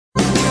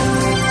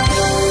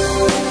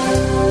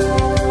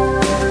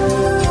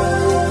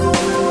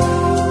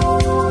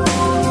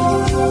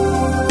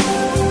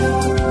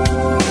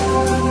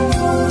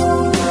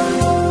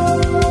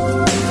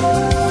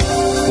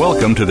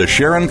Welcome to the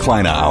Sharon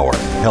Kleina Hour,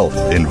 Health,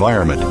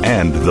 Environment,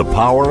 and the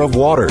Power of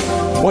Water.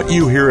 What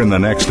you hear in the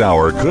next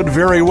hour could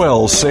very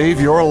well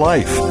save your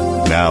life.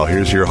 Now,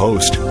 here's your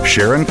host,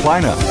 Sharon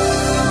Kleina.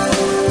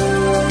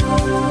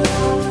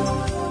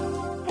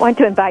 I want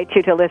to invite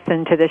you to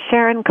listen to the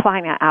Sharon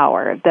Kleina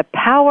Hour, the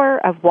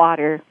Power of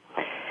Water,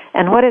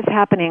 and what is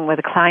happening with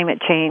climate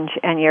change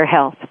and your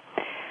health.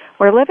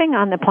 We're living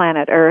on the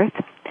planet Earth,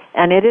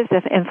 and it is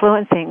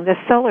influencing the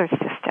solar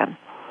system.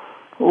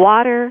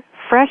 Water,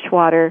 fresh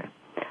water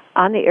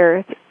on the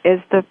Earth is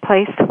the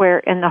place where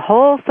in the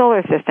whole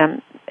solar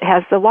system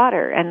has the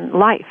water and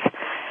life.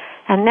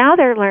 And now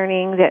they're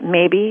learning that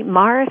maybe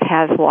Mars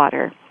has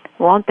water.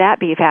 Won't that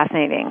be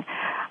fascinating?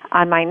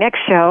 On my next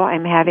show,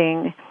 I'm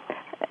having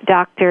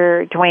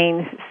Dr.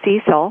 Dwayne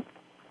Cecil,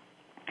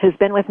 who's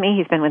been with me.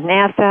 He's been with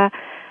NASA,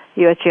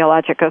 U.S.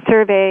 Geological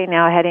Survey,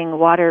 now heading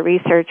water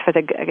research for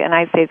the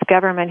United States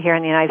government here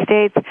in the United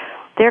States.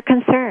 They're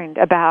concerned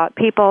about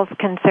people's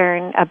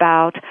concern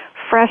about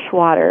fresh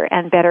water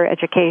and better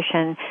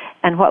education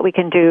and what we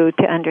can do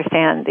to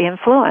understand the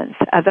influence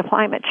of the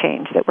climate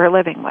change that we're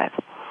living with.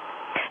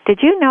 Did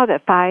you know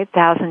that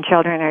 5,000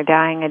 children are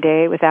dying a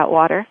day without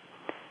water?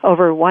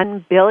 Over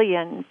 1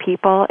 billion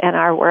people in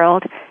our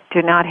world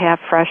do not have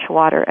fresh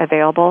water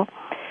available.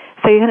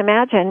 So you can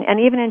imagine, and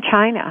even in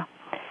China,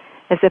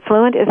 as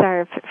affluent as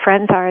our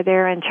friends are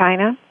there in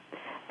China,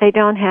 they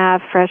don't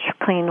have fresh,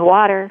 clean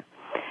water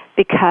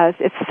because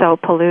it's so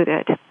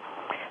polluted.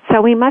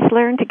 So we must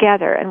learn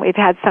together, and we've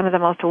had some of the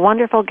most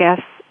wonderful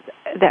guests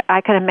that I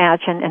can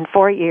imagine in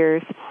 4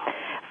 years,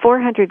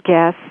 400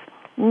 guests,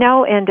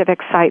 no end of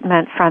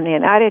excitement from the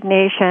United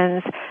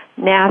Nations,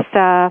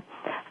 NASA,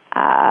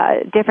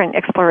 different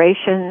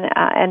exploration,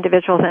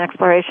 individuals in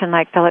exploration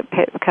like Philip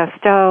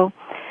Cousteau.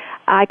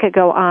 I could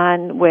go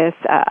on with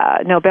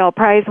Nobel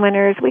Prize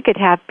winners. We could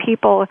have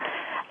people,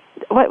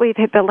 what we've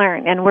had to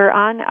learn. And we're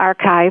on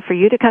archive for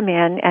you to come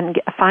in and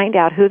find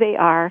out who they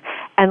are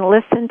and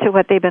listen to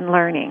what they've been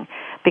learning.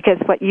 Because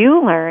what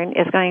you learn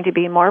is going to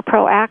be more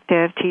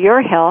proactive to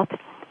your health,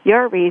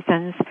 your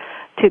reasons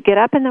to get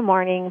up in the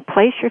morning,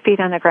 place your feet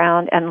on the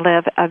ground, and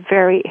live a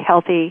very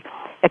healthy,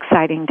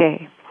 exciting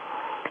day.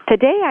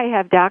 Today I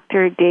have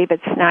Dr. David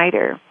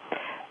Schneider,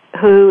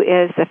 who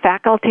is a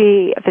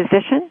faculty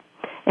physician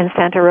in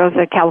Santa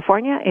Rosa,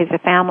 California. He's a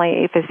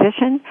family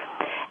physician.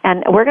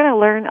 And we're going to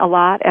learn a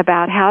lot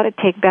about how to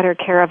take better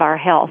care of our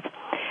health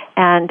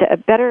and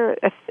better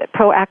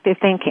proactive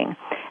thinking.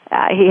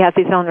 He has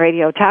his own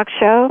radio talk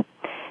show.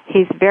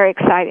 He's very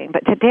exciting.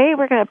 But today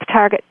we're going to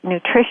target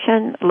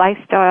nutrition,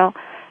 lifestyle,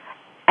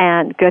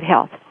 and good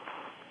health.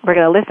 We're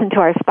going to listen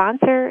to our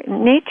sponsor,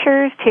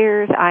 Nature's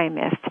Tears Eye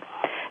Mist.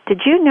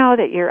 Did you know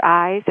that your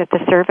eyes at the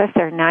surface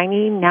are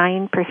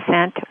 99%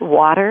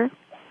 water?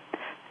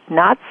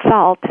 Not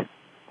salt,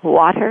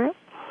 water.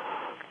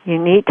 You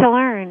need to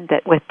learn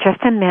that with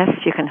just a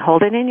mist, you can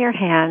hold it in your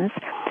hands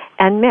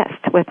and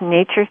mist with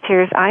Nature's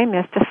Tears Eye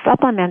Mist to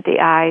supplement the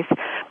eyes,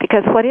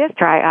 because what is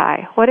dry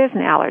eye? What is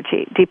an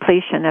allergy?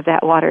 Depletion of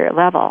that water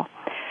level.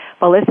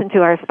 Well, listen to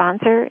our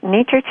sponsor,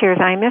 Nature's Tears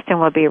Eye Mist, and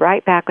we'll be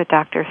right back with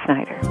Dr.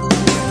 Schneider.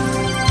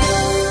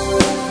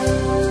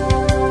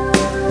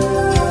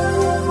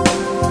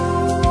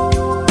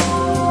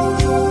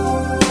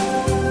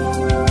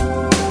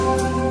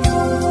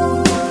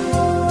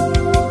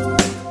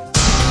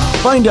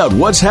 Find out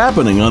what's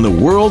happening on the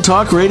World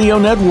Talk Radio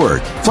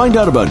Network. Find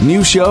out about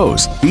new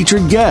shows,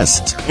 featured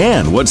guests,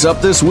 and what's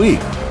up this week.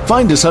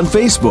 Find us on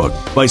Facebook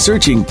by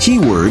searching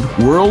keyword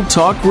World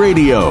Talk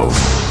Radio.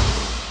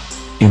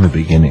 In the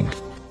beginning,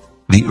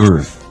 the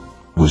earth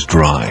was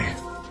dry.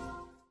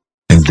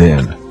 And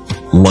then,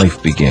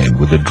 life began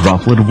with a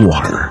droplet of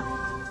water.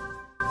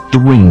 The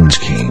rains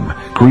came,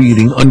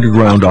 creating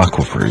underground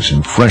aquifers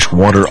and fresh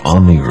water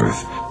on the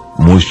earth.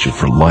 Moisture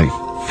for life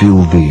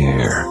filled the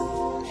air.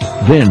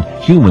 Then,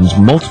 humans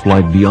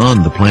multiplied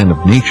beyond the plan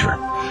of nature.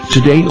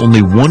 Today,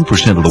 only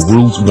 1% of the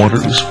world's water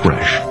is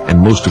fresh, and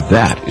most of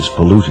that is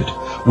polluted.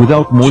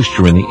 Without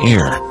moisture in the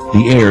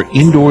air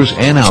indoors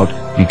and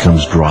out,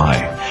 becomes dry.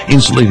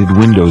 Insulated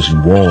windows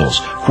and walls,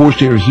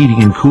 forced air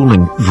heating and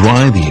cooling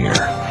dry the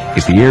air.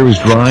 If the air is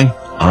dry,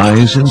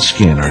 eyes and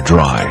skin are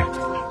dry.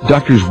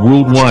 Doctors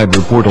worldwide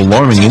report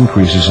alarming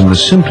increases in the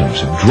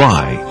symptoms of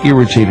dry,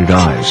 irritated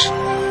eyes.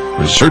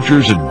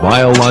 Researchers at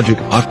Biologic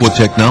Aqua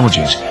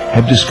Technologies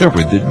have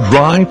discovered that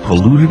dry,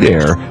 polluted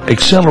air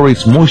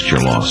accelerates moisture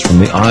loss from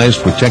the eye's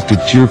protective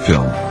tear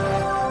film.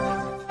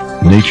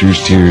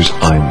 Nature's Tears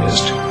Eye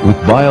Mist,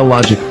 with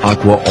Biologic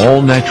Aqua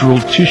all-natural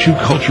tissue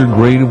culture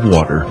grade of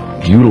water,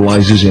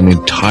 utilizes an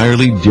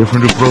entirely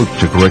different approach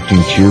to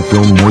correcting tear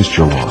film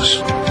moisture loss.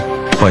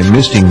 By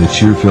misting the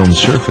tear film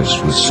surface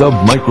with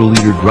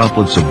sub-microliter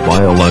droplets of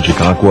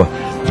Biologic Aqua,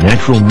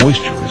 natural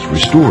moisture is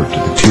restored to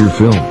the tear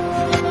film.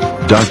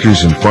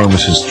 Doctors and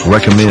pharmacists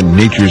recommend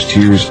Nature's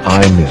Tears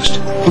Eye Mist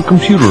for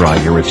computer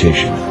eye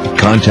irritation,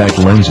 contact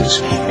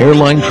lenses,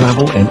 airline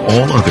travel, and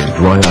all other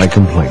dry eye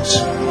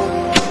complaints.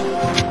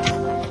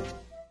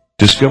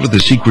 Discover the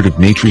secret of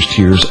Nature's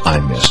Tears Eye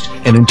Mist,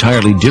 an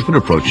entirely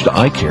different approach to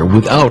eye care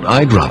without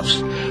eye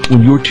drops.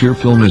 When your tear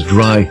film is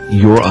dry,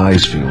 your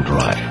eyes feel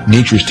dry.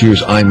 Nature's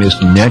Tears Eye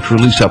Mist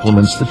naturally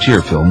supplements the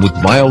tear film with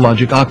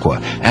Biologic Aqua,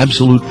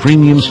 absolute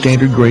premium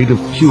standard grade of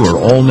pure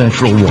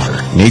all-natural water.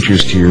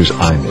 Nature's Tears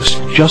Eye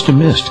Mist. Just a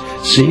mist.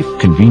 Safe,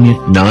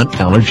 convenient,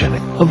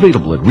 non-allergenic.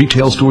 Available at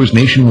retail stores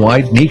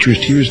nationwide,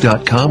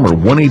 naturestears.com or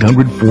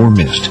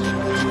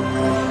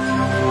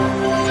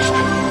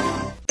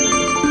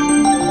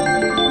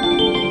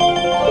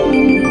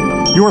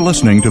 1-800-4MIST. You're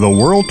listening to the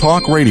World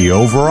Talk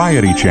Radio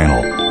Variety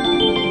Channel.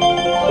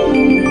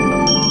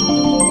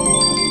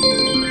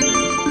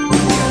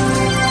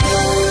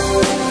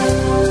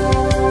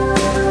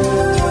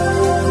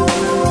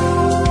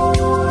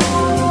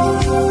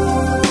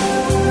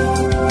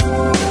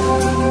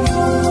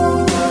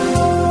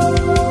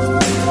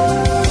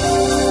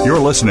 You're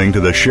listening to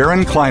the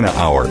Sharon Kleina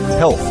Hour,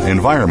 Health,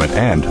 Environment,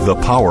 and the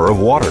Power of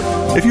Water.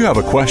 If you have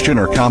a question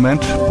or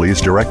comment,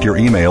 please direct your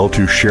email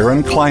to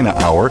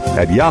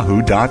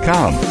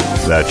SharonKleinaHour@yahoo.com.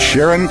 That's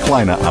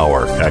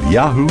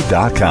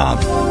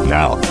SharonKleinaHour@yahoo.com.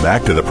 Now,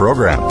 back to the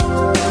program.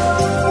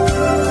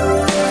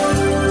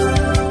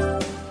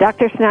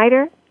 Dr.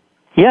 Schneider?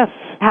 Yes.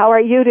 How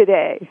are you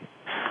today?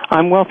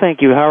 I'm well,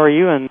 thank you. How are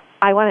you? And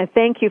I want to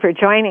thank you for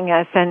joining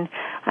us, and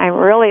I'm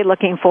really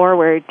looking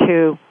forward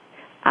to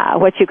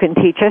what you can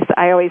teach us.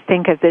 I always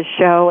think of this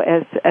show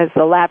as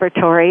the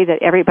laboratory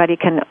that everybody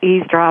can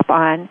eavesdrop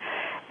on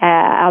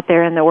out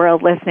there in the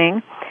world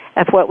listening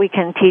of what we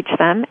can teach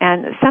them.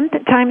 And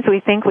sometimes we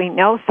think we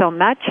know so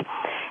much,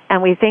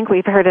 and we think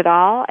we've heard it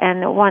all.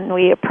 And when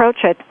we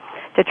approach it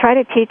to try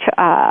to teach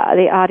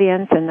the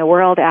audience and the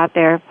world out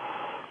there,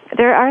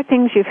 there are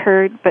things you've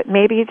heard, but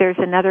maybe there's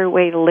another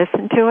way to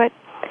listen to it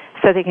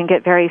so they can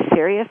get very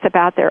serious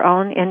about their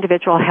own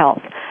individual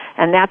health.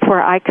 And that's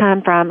where I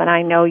come from, and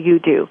I know you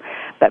do.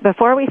 But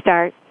before we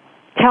start,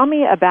 tell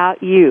me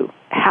about you.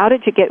 How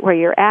did you get where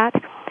you're at,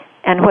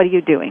 and what are you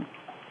doing?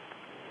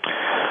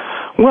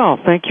 Well,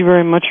 thank you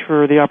very much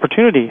for the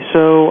opportunity.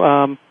 So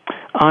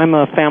I'm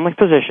a family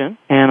physician,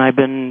 and I've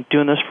been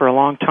doing this for a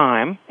long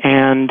time.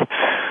 And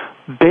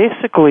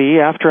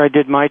basically, after I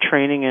did my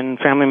training in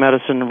family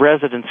medicine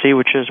residency,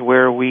 which is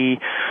where we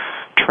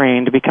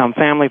train to become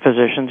family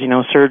physicians. You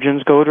know,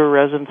 surgeons go to a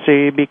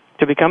residency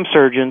to become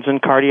surgeons,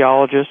 and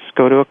cardiologists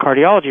go to a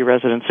cardiology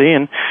residency,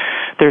 and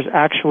there's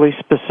actually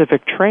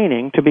specific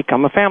training to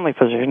become a family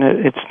physician.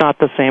 It's not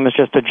the same as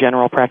just a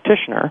general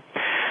practitioner.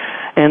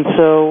 And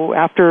so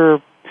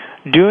after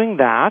doing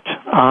that,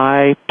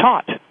 I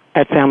taught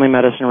at family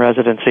medicine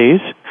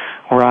residencies,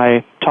 where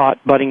I taught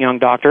budding young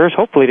doctors,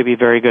 hopefully to be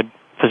very good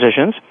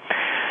physicians.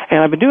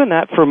 And I've been doing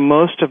that for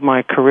most of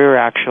my career,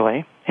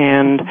 actually.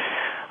 And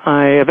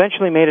I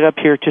eventually made it up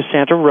here to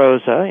Santa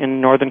Rosa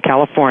in Northern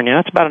California.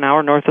 It's about an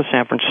hour north of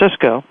San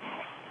Francisco.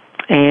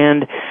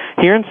 And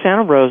here in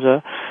Santa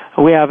Rosa,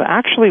 we have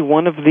actually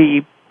one of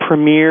the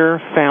premier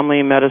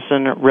family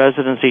medicine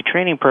residency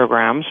training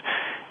programs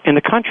in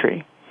the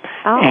country.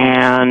 Oh.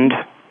 And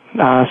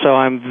so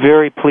I'm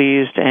very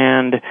pleased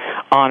and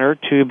honored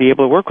to be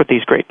able to work with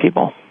these great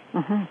people.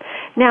 Mm-hmm.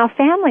 Now,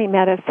 family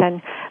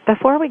medicine,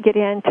 before we get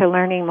into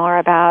learning more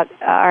about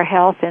our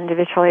health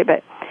individually,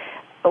 but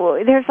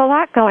there's a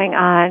lot going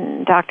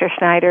on, Dr.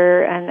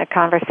 Schneider, and the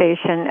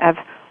conversation of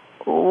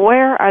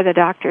where are the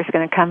doctors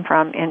going to come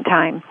from in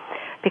time?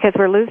 Because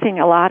we're losing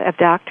a lot of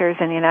doctors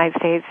in the United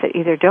States that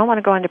either don't want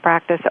to go into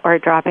practice or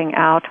dropping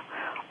out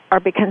or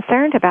be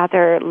concerned about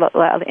their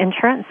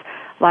insurance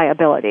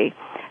liability.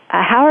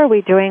 How are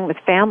we doing with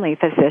family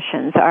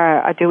physicians?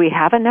 Do we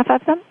have enough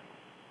of them?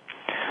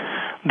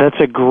 That's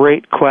a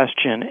great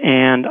question,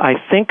 and I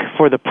think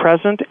for the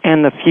present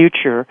and the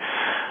future,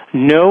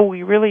 no,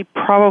 we really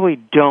probably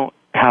don't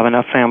have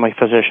enough family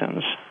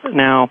physicians.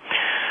 Now,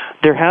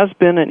 there has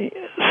been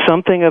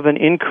something of an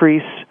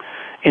increase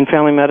in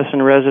family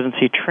medicine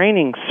residency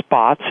training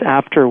spots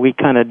after we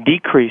kind of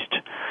decreased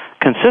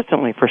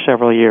consistently for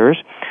several years.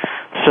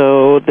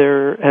 So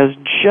there has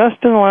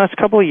just in the last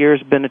couple of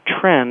years been a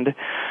trend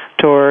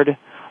toward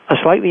a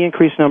slightly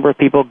increased number of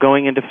people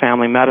going into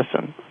family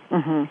medicine.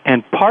 Mm-hmm.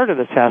 And part of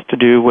this has to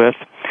do with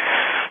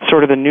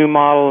sort of the new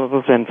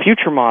models and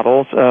future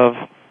models of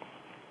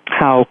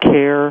how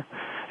care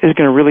is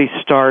going to really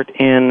start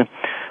in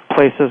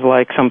places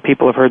like, some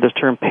people have heard this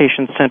term,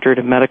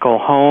 patient-centered medical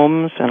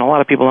homes, and a lot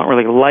of people don't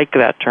really like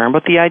that term.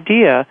 But the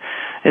idea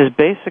is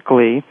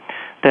basically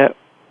that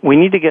we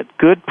need to get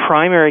good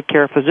primary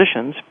care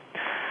physicians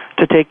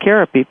to take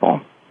care of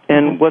people.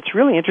 And what's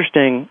really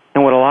interesting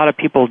and what a lot of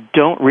people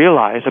don't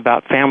realize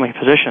about family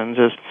physicians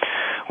is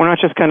we're not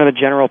just kind of the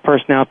general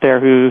person out there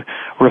who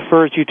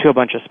refers you to a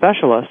bunch of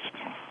specialists.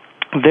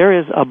 There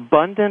is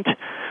abundant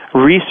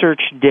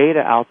research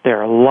data out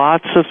there,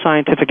 lots of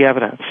scientific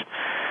evidence,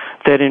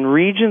 that in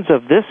regions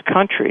of this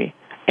country,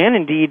 and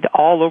indeed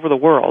all over the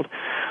world,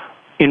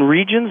 in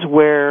regions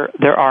where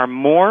there are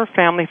more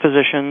family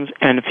physicians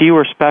and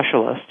fewer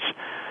specialists,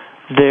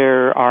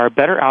 there are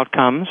better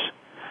outcomes,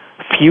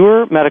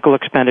 fewer medical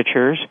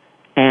expenditures,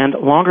 and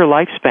longer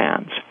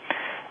lifespans.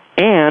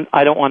 And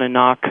I don't want to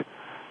knock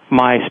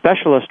my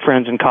specialist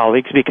friends and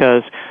colleagues,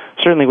 because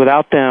certainly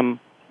without them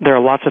there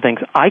are lots of things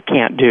I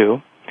can't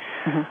do.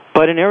 Mm-hmm.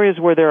 But in areas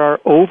where there are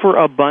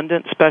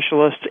overabundant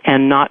specialists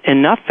and not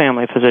enough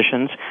family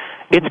physicians,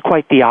 it's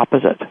quite the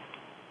opposite.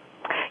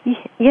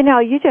 You know,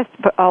 you just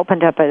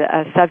opened up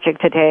a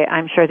subject today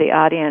I'm sure the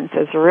audience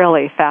is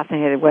really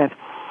fascinated with.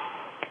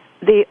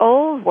 The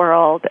old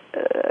world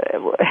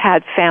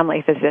had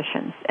family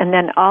physicians, and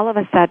then all of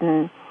a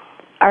sudden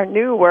our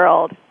new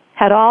world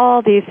had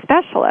all these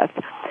specialists.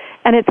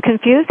 And it's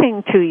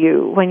confusing to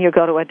you when you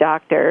go to a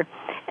doctor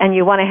and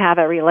you want to have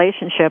a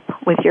relationship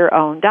with your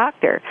own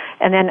doctor.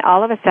 And then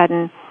all of a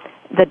sudden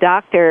the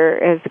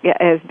doctor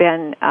has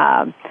been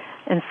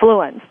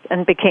influenced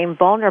and became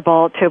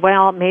vulnerable to,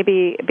 well,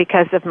 maybe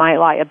because of my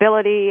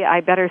liability,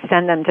 I better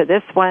send them to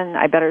this one,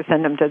 I better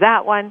send them to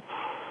that one.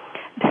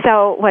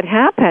 So what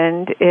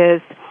happened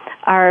is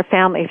our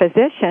family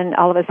physician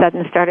all of a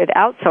sudden started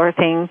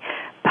outsourcing,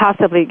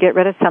 possibly get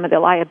rid of some of the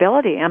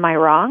liability. Am I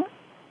wrong?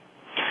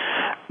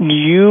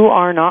 You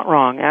are not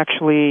wrong.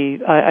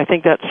 Actually, I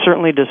think that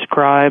certainly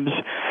describes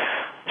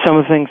some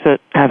of the things that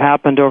have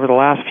happened over the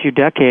last few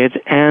decades,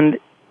 and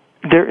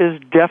there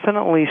is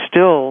definitely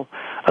still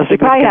a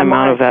significant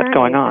amount of that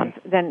going on.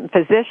 Than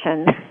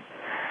physicians.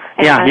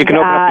 Yeah, and, you can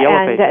open up the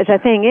yellow pages. And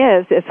the thing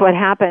is, it's what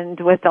happened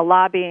with the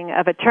lobbying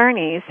of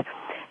attorneys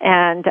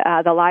and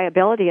the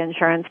liability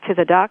insurance to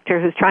the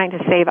doctor who's trying to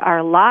save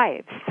our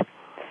lives.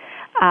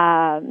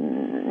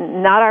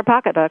 Not our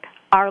pocketbook,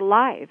 our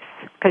lives,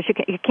 because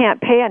you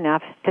can't pay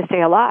enough to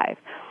stay alive.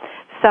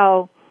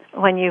 So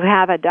when you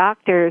have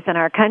doctors in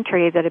our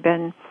country that have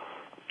been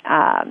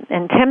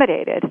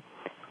intimidated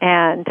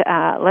and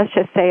let's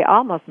just say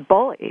almost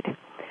bullied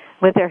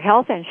with their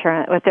health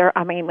insurance, with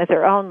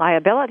their own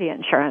liability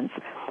insurance,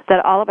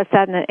 that all of a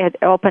sudden it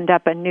opened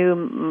up a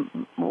new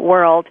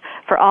world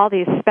for all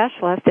these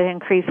specialists at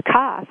increased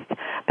cost.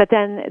 But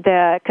then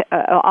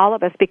all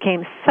of us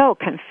became so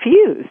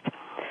confused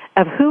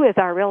of who is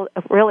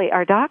really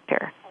our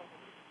doctor.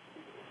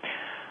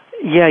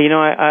 Yeah,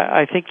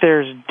 I think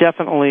there's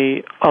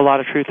definitely a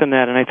lot of truth in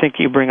that, and I think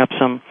you bring up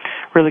some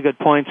really good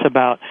points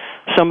about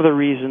some of the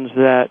reasons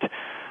that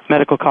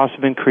medical costs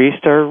have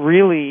increased are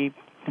really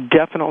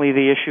definitely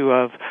the issue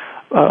of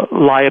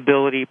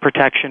liability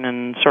protection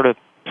and sort of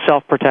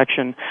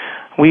self-protection.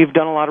 We've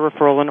done a lot of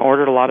referral and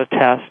ordered a lot of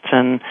tests,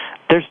 and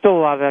there's still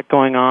a lot of that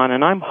going on,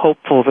 and I'm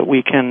hopeful that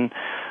we can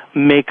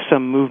make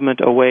some movement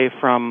away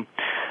from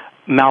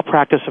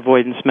malpractice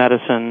avoidance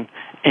medicine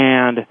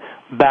and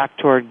back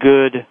toward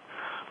good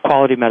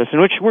quality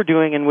medicine, which we're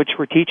doing and which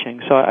we're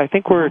teaching. So I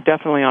think we're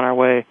definitely on our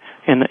way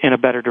in a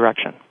better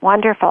direction.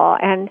 Wonderful.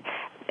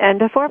 And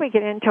before we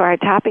get into our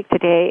topic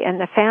today in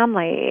the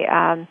family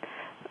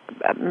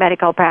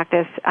medical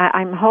practice,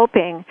 I'm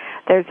hoping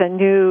there's a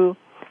new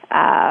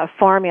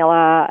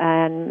formula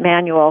and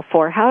manual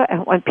for how,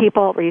 when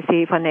people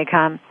receive, when they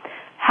come,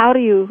 how do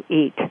you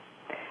eat?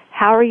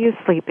 How are you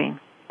sleeping?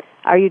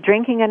 Are you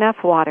drinking enough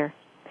water?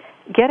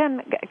 Get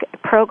them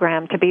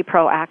programmed to be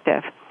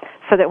proactive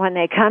so that when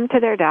they come to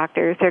their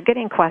doctors, they're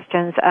getting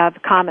questions of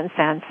common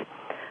sense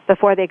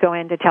before they go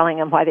into telling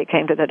them why they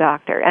came to the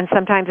doctor. And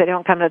sometimes they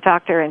don't come to the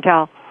doctor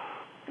until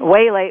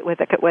way late with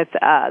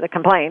the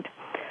complaint.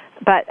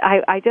 But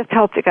I just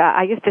hope to God,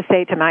 I used to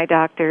say to my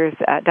doctors,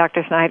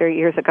 Dr. Schneider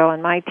years ago,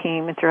 and my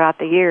team and throughout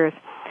the years,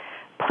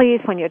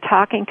 please, when you're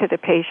talking to the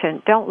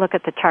patient, don't look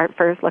at the chart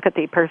first, look at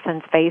the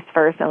person's face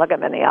first and look at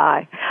them in the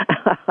eye.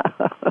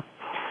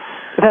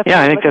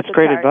 I think that's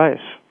great advice.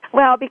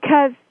 Well,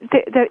 because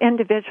the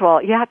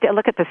individual, you have to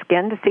look at the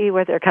skin to see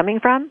where they're coming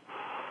from.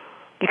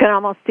 You can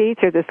almost see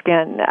through the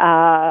skin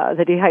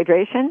the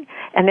dehydration,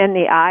 and then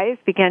the eyes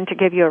begin to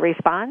give you a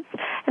response,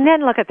 and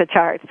then look at the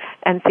chart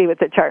and see what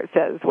the chart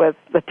says with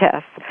the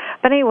tests.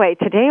 But anyway,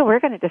 today we're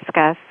going to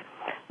discuss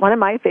one of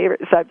my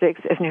favorite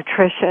subjects is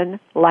nutrition,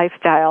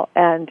 lifestyle,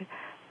 and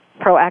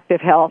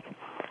proactive health,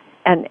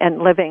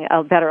 and living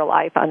a better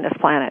life on this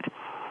planet.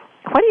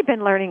 What have you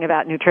been learning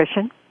about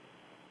nutrition?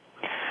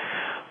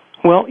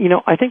 Well,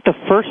 I think the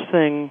first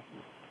thing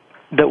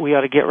that we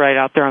ought to get right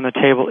out there on the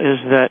table is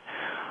that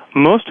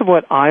most of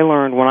what I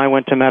learned when I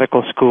went to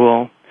medical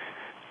school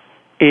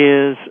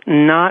is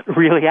not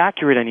really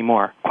accurate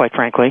anymore, quite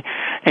frankly.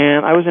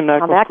 And I was in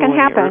medical school. That can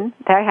happen.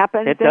 That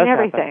happens in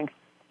everything.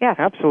 Yes.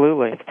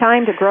 Absolutely. It's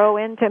time to grow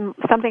into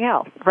something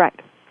else. Right.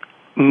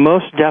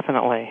 Most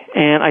definitely.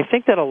 And I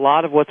think that a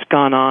lot of what's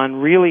gone on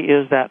really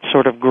is that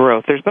sort of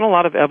growth. There's been a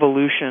lot of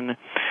evolution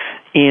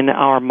in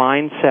our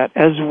mindset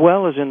as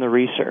well as in the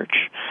research.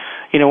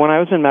 When I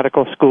was in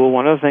medical school,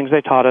 one of the things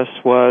they taught us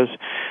was,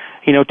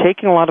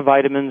 taking a lot of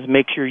vitamins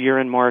makes your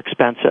urine more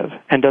expensive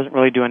and doesn't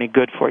really do any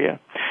good for you.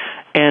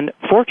 And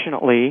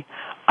fortunately,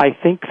 I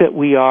think that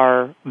we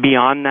are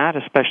beyond that,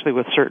 especially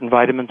with certain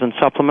vitamins and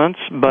supplements.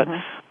 But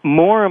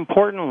more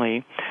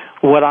importantly,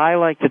 what I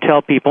like to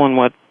tell people and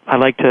what I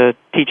like to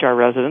teach our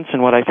residents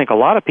and what I think a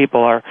lot of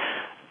people are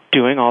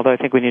doing, although I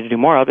think we need to do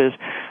more of, is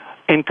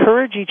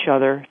encourage each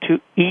other to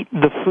eat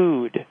the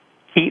food.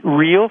 Eat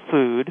real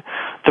food,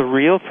 the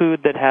real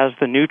food that has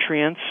the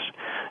nutrients,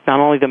 not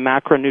only the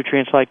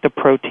macronutrients like the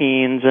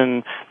proteins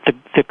and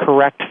the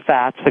correct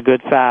fats, the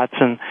good fats,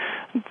 and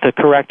the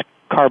correct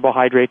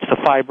carbohydrates, the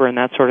fiber, and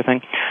that sort of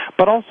thing,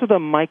 but also the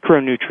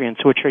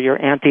micronutrients, which are your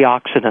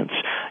antioxidants,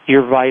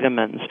 your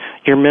vitamins,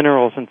 your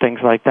minerals, and things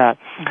like that.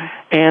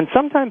 Mm-hmm. And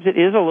sometimes it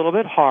is a little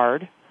bit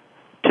hard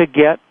to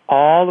get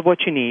all of what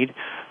you need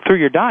through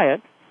your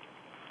diet,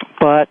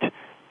 but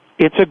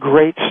it's a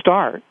great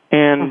start.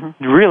 And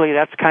really,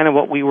 that's kind of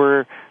what we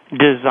were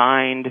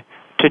designed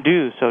to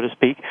do, so to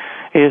speak,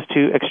 is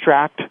to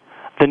extract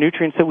the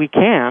nutrients that we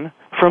can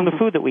from the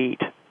food that we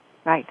eat.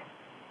 Right.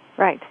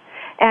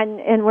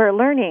 And we're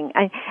learning.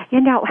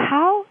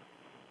 How,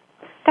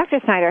 Dr.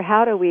 Schneider,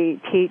 how do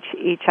we teach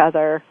each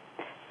other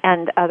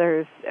and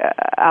others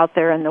out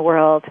there in the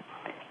world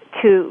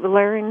to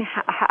learn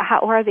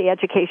where are the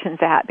educations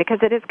at? Because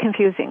it is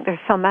confusing. There's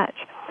so much.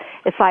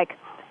 It's like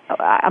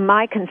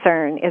my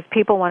concern is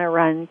people want to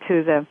run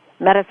to the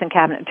medicine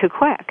cabinet too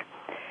quick,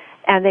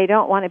 and they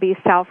don't want to be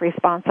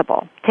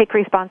self-responsible. Take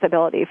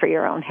responsibility for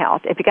your own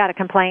health. If you got a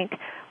complaint,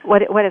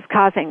 what is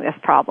causing this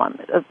problem?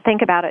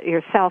 Think about it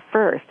yourself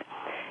first.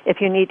 If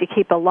you need to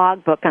keep a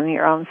logbook on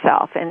your own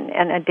self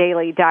and a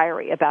daily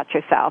diary about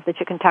yourself that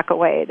you can tuck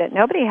away that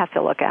nobody has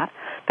to look at,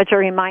 but you're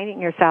reminding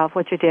yourself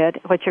what you did,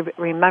 what you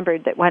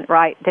remembered that went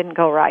right, didn't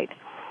go right.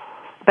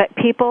 But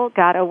people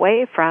got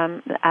away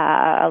from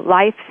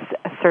life's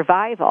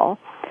survival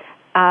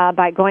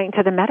by going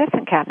to the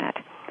medicine cabinet.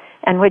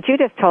 And what you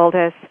just told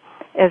us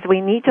is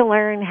we need to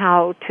learn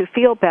how to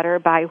feel better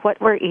by what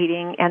we're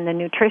eating and the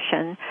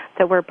nutrition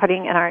that we're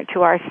putting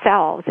to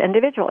ourselves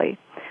individually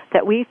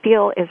that we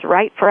feel is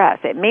right for us.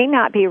 It may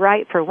not be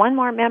right for one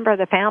more member of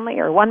the family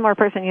or one more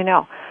person you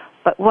know,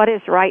 but what is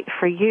right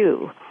for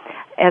you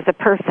as a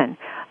person?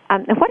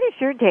 What is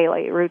your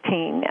daily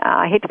routine?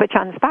 I hate to put you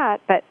on the spot,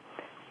 but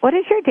what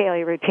is your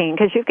daily routine?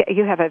 Because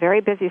you have a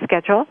very busy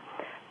schedule.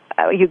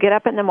 You get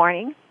up in the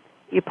morning,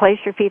 you place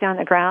your feet on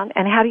the ground,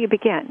 and how do you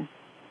begin?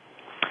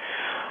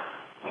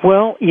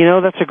 Well,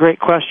 that's a great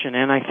question,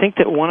 and I think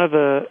that one of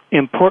the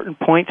important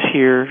points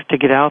here to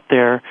get out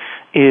there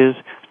is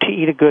to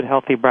eat a good,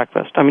 healthy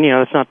breakfast. I mean,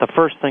 it's not the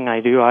first thing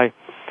I do. I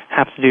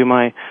have to do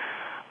my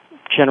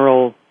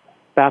general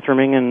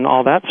bathrooming and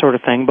all that sort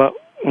of thing, but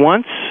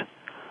once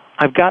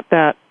I've got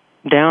that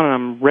down and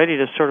I'm ready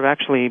to sort of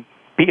actually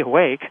be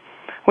awake,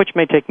 which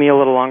may take me a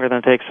little longer than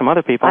it takes some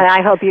other people. And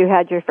I hope you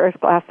had your first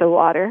glass of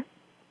water.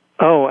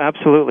 Oh,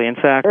 absolutely. In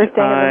fact,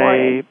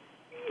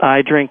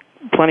 I drink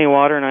plenty of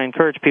water, and I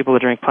encourage people to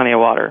drink plenty of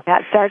water.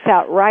 That starts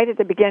out right at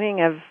the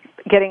beginning of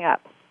getting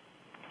up.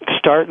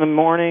 Start in the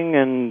morning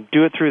and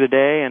do it through the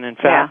day, and in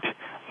fact,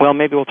 well,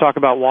 maybe we'll talk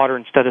about water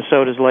instead of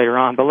sodas later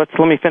on, but let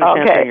me finish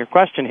answering your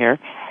question here,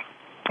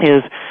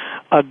 is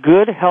a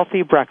good,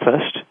 healthy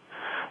breakfast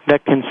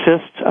that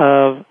consists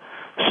of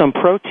some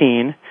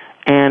protein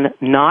and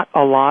not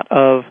a lot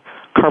of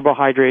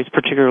carbohydrates,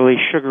 particularly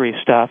sugary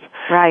stuff,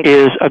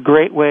 is a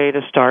great way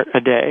to start a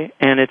day.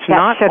 And it's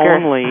not sugar.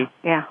 Only...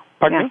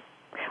 Pardon me?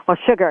 Well,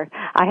 sugar.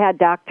 I had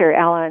Dr.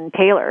 Ellen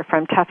Taylor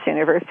from Tufts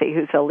University,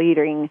 who's a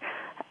leading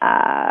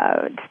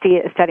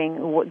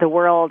studying the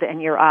world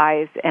and your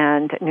eyes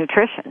and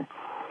nutrition.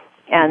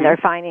 And they're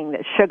finding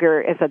that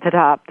sugar is at the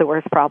top, the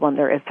worst problem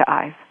there is to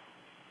eyes.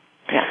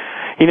 Yeah.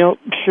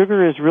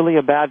 Sugar is really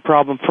a bad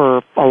problem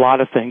for a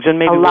lot of things, and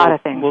maybe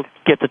we'll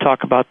get to talk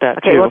about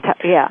that too.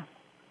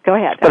 Go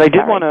ahead. But I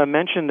did want to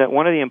mention that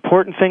one of the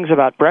important things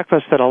about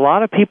breakfast that a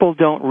lot of people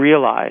don't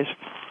realize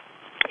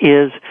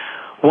is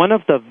one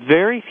of the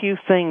very few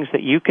things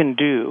that you can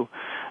do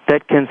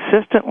that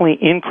consistently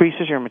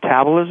increases your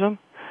metabolism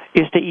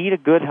is to eat a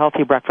good,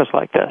 healthy breakfast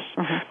like this.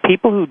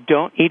 People who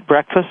don't eat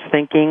breakfast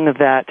thinking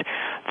that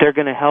they're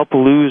going to help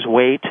lose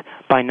weight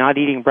by not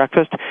eating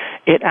breakfast,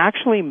 it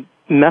actually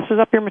messes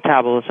up your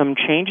metabolism,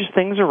 changes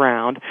things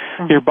around.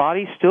 Your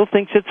body still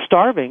thinks it's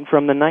starving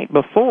from the night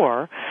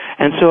before,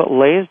 and so it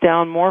lays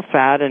down more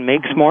fat and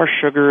makes more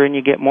sugar, and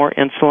you get more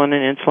insulin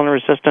and insulin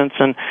resistance,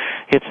 and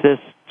it's this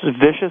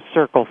vicious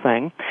circle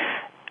thing,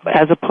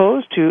 as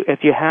opposed to if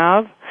you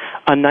have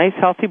a nice,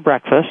 healthy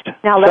breakfast,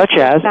 now, let's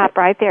stop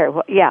right there.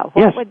 What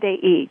would they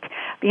eat?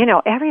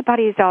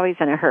 Everybody's always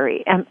in a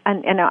hurry. And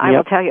I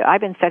will tell you, I've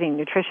been studying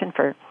nutrition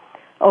for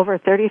over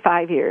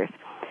 35 years.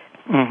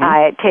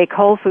 I take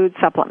whole food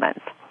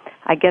supplements.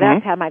 I get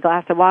up, have my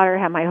glass of water,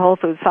 have my whole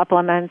food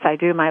supplements. I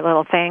do my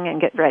little thing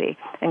and get ready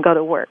and go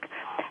to work.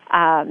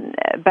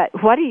 But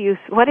what is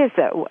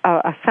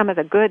some of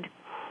the good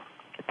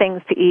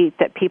things to eat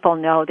that people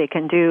know they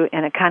can do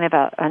in a kind of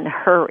a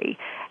hurry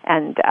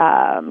and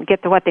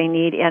get to what they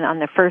need in on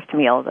the first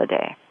meal of the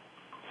day?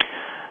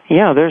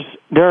 Yeah,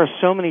 there are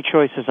so many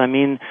choices. I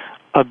mean,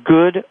 a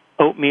good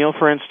oatmeal,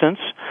 for instance,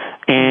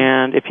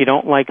 and if you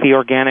don't like the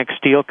organic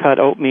steel-cut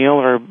oatmeal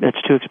or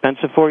it's too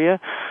expensive for you,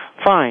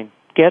 fine.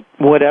 Get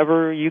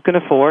whatever you can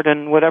afford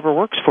and whatever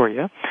works for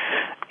you.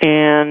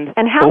 And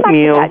how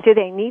oatmeal, much of that do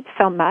they need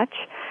so much?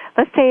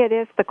 Let's say it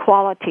is the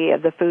quality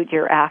of the food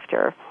you're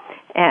after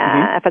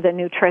for the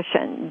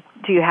nutrition.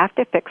 Do you have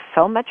to fix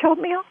so much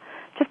oatmeal?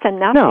 Just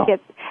enough to get,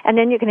 and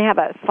then you can have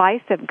a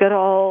slice of good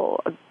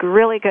old,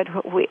 really good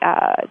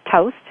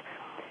toast.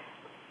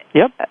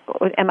 Yep.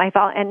 Am I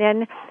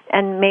following?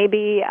 And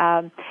maybe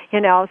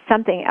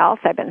something else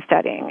I've been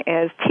studying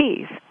is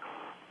teas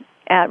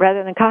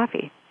rather than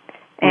coffee.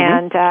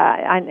 And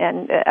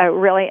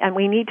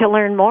we need to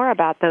learn more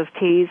about those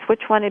teas.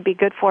 Which one would be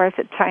good for us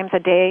at times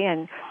of day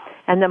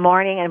and the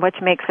morning, and which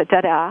makes it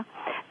da-da.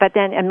 But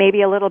then and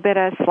maybe a little bit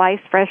of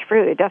sliced fresh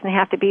fruit. It doesn't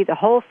have to be the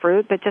whole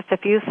fruit, but just a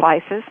few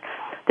slices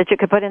that you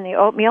could put in the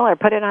oatmeal or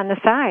put it on the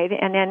side,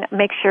 and then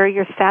make sure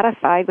you're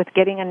satisfied with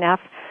getting enough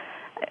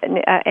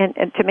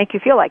and to make you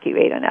feel like you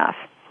ate enough.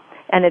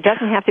 And it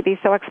doesn't have to be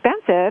so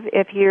expensive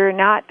if you're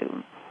not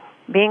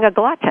being a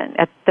glutton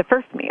at the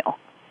first meal.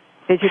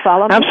 Did you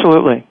follow me?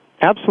 Absolutely.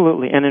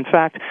 Absolutely. And in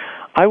fact,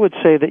 I would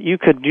say that you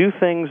could do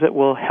things that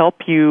will help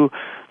you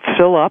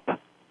fill up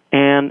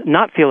and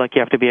not feel like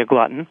you have to be a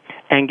glutton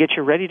and get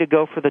you ready to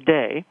go for the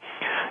day.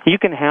 You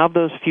can have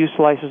those few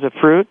slices of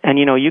fruit, and,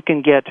 you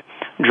can get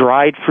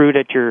dried fruit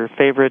at your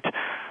favorite,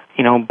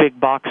 big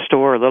box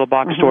store or little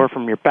box store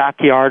from your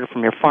backyard or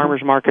from your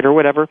farmer's market or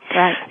whatever.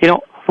 Right.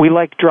 We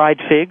like dried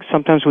figs.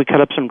 Sometimes we cut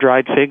up some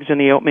dried figs in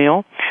the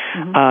oatmeal.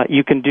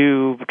 You can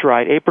do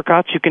dried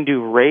apricots. You can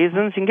do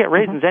raisins. You can get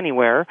raisins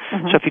anywhere.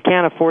 So if you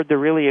can't afford the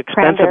really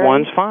expensive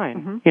ones,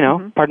 fine.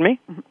 Pardon me?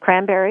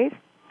 Cranberries.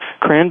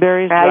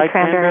 Dried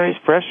cranberries,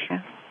 fresh,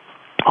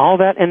 all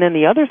that. And then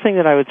the other thing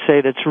that I would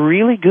say that's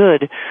really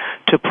good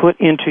to put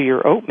into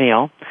your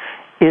oatmeal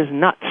is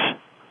nuts.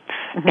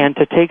 And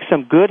to take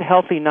some good,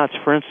 healthy nuts,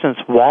 for instance,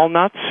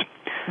 walnuts.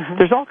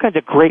 There's all kinds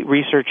of great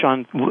research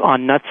on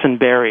nuts and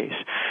berries.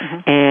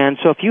 And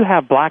so if you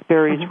have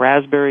blackberries,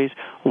 raspberries,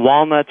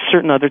 walnuts,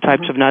 certain other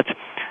types of nuts,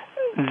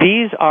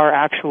 these are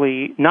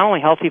actually not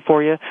only healthy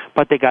for you,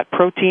 but they got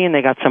protein,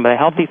 they got some of the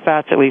healthy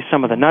fats, at least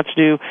some of the nuts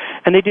do.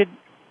 And they did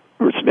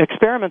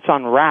experiments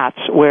on rats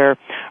where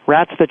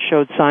rats that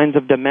showed signs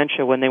of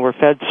dementia when they were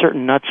fed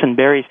certain nuts and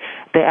berries,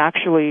 they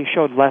actually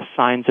showed less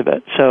signs of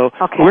it. So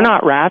we're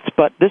not rats,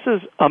 but this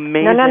is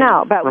amazing,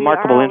 but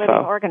remarkable we are info. A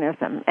living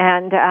organism.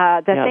 And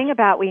the thing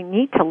about we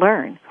need to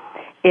learn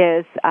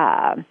is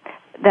that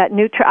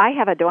I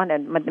have one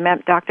of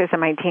the doctors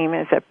on my team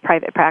is a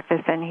private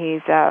practice, and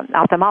he's an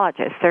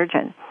ophthalmologist,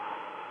 surgeon.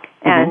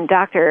 And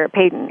Dr.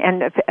 Payton,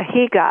 and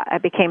he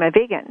became a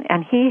vegan,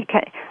 and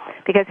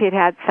because he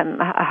had some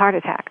heart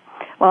attack.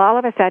 Well, all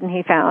of a sudden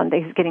he found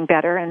that he's getting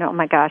better, and oh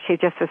my gosh, he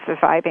just was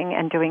surviving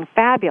and doing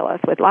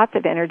fabulous with lots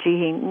of energy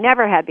he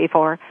never had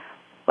before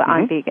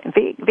on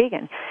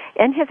vegan.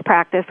 In his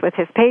practice with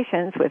his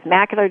patients with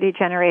macular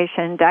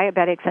degeneration,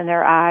 diabetics in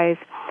their eyes,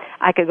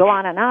 I could go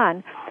on and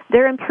on,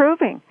 they're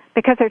improving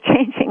because they're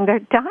changing their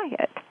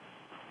diet.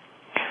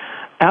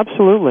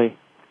 Absolutely.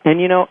 And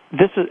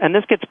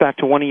this gets back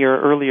to one of your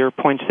earlier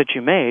points that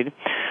you made.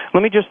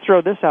 Let me just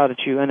throw this out at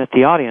you and at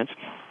the audience,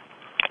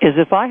 is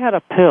if I had a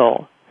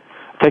pill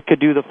that could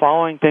do the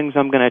following things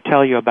I'm going to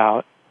tell you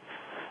about,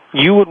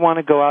 you would want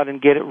to go out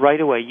and get it right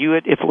away.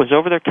 If it was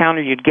over their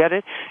counter, you'd get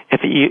it.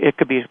 If it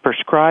could be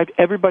prescribed,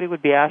 everybody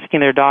would be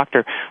asking their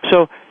doctor.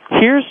 So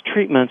here's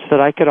treatments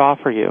that I could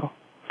offer you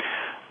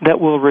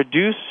that will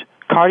reduce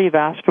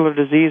cardiovascular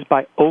disease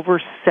by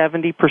over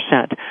 70%,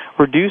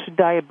 reduce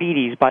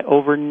diabetes by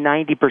over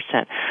 90%,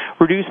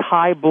 reduce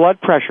high blood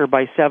pressure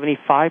by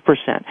 75%,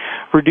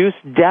 reduce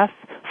death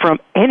from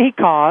any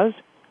cause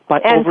by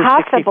over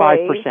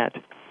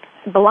 65%.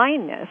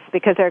 Blindness,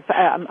 because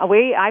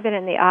I've been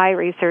in the eye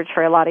research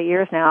for a lot of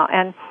years now,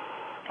 and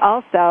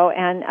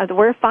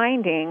we're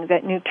finding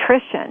that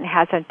nutrition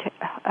has an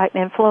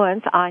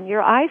influence on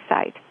your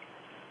eyesight.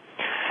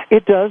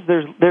 It does.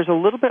 There's a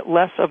little bit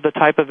less of the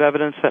type of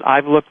evidence that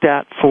I've looked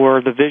at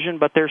for the vision,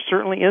 but there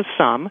certainly is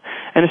some,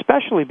 and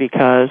especially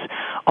because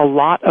a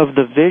lot of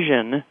the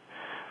vision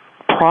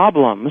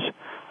problems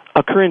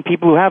occur in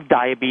people who have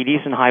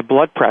diabetes and high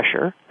blood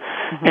pressure.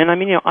 And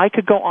I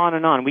could go on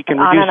and on. We can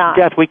reduce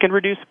death. We can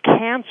reduce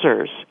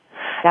cancers.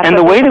 And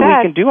the way that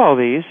we can do all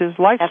these is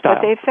lifestyle. That's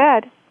what they've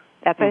said.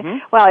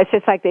 Well, it's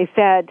just like they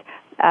said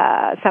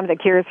some of the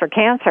cures for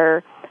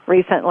cancer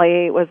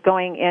recently was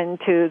going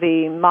into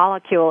the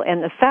molecule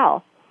in the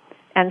cell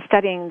and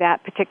studying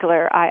that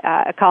particular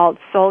called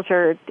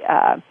soldier,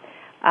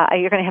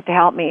 you're going to have to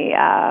help me,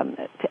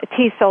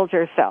 T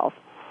soldier cells.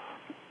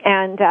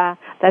 And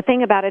the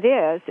thing about it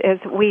is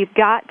we've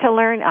got to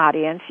learn,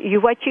 audience,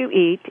 what you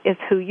eat is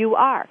who you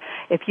are.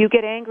 If you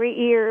get angry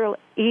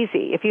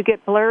easy, if you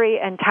get blurry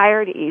and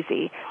tired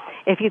easy,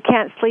 if you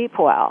can't sleep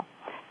well,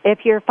 if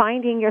you're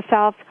finding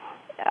yourself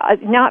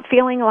not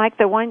feeling like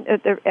the one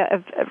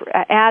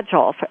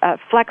agile,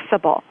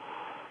 flexible,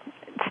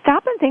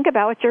 stop and think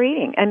about what you're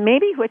eating. And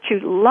maybe what you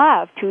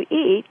love to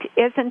eat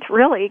isn't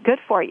really good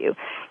for you.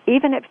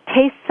 Even if it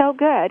tastes so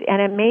good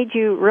and it made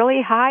you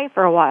really high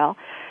for a while,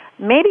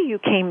 maybe you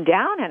came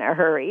down in a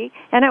hurry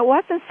and it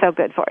wasn't so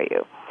good for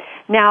you.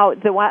 Now,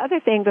 the one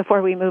other thing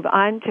before we move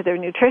on to the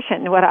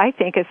nutrition, what I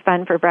think is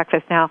fun for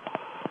breakfast now,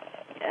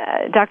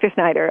 Dr.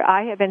 Schneider,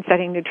 I have been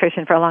studying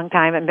nutrition for a long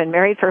time and been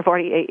married for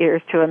 48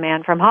 years to a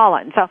man from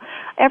Holland. So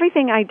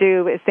everything I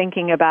do is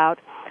thinking about,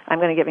 I'm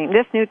going to give him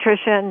this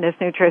nutrition,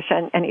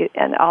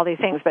 and all these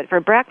things. But for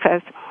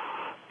breakfast,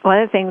 one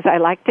of the things I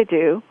like to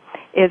do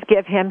is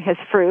give him his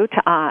fruit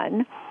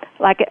on,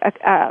 like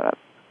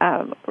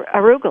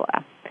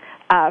arugula,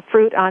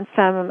 fruit on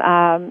some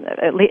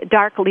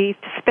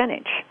dark-leafed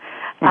spinach.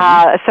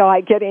 So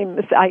I get him.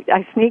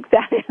 I sneak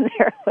that in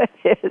there with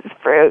his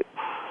fruit,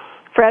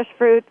 fresh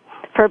fruit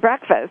for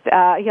breakfast.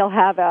 He'll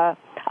have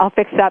I'll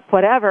fix up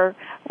whatever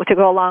to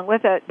go along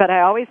with it, but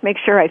I always make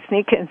sure I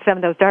sneak in some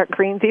of those dark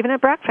greens even at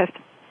breakfast,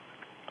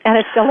 and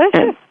it's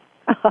delicious.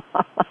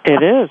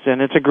 It is,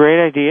 and it's a great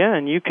idea,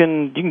 and you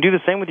can do the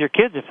same with your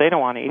kids if they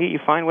don't want to eat it. You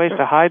find ways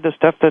to hide the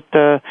stuff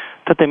that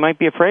they might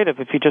be afraid of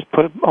if you just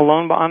put it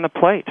alone on the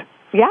plate.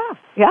 Yeah.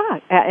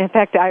 In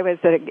fact, I was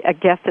a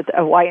guest at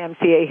a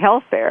YMCA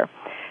health fair,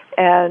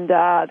 and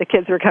the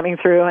kids were coming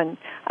through, and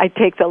I'd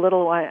take the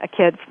a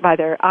kid by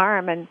their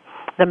arm, and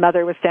the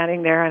mother was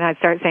standing there, and I'd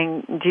start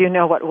saying, "Do you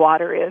know what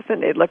water is?"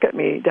 And they'd look at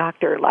me,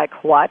 "Doctor, like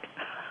what?"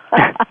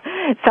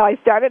 So I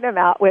started them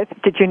out with,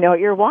 "Did you know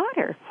your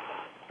water?"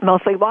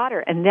 Mostly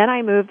water. And then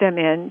I moved them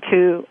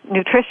into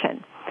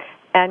nutrition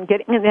and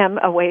getting them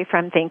away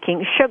from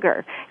thinking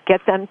sugar,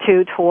 get them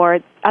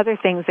toward other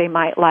things they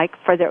might like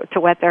to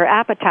whet their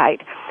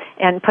appetite,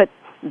 and put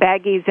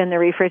baggies in the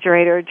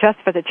refrigerator just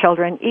for the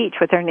children each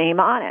with their name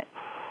on it.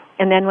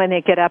 And then when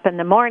they get up in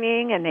the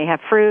morning and they have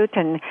fruit,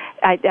 and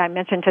I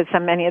mentioned to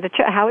many of the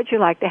children, how would you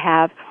like to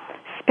have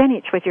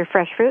spinach with your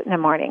fresh fruit in the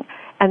morning?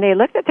 And they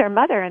looked at their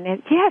mother and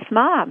they, "Yes,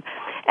 Mom,"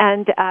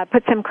 and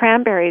put some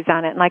cranberries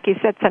on it, and like you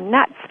said, some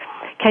nuts.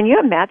 Can you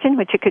imagine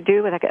what you could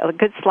do with a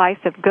good slice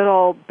of good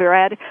old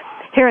bread?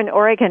 Here in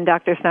Oregon,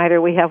 Dr.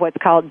 Schneider, we have what's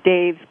called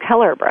Dave's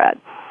Killer Bread.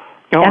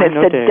 Oh, and I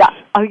know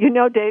Dave's. You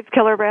know Dave's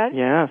Killer Bread?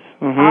 Yes.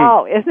 Mm-hmm.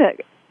 Oh, isn't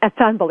it? It's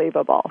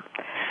unbelievable.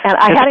 And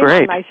I had him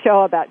on my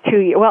show about 2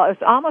 years. Well, it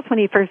was almost when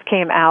he first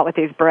came out with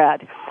his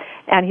bread.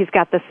 And he's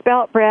got the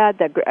spelt bread,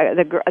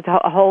 the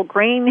whole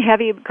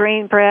heavy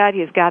grain bread.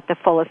 He's got the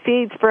full of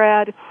seeds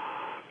bread.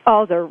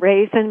 Oh, the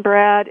raisin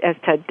bread is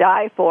to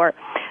die for.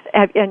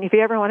 And if you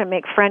ever want to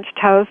make French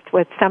toast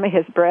with some of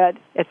his bread,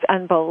 it's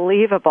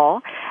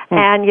unbelievable.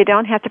 And you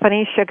don't have to put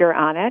any sugar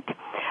on it.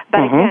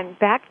 But again,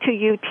 back to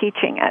you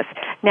teaching us.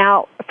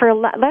 Now,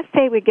 let's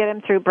say we get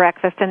them through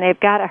breakfast and they've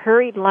got a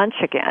hurried lunch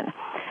again.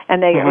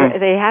 And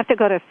they have to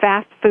go to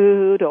fast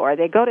food or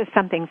they go to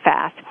something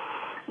fast.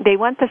 They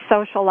want the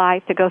social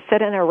life to go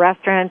sit in a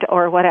restaurant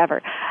or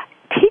whatever.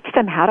 Teach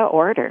them how to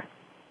order.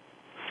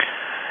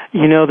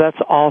 You know, that's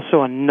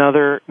also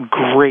another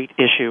great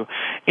issue.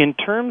 In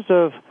terms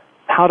of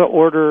how to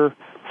order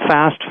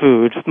fast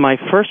food, my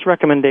first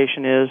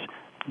recommendation is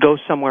go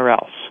somewhere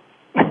else.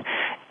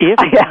 If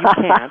you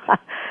can't.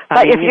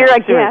 But if you're a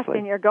guest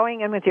and you're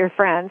going in with your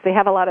friends, they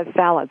have a lot of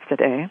salads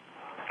today.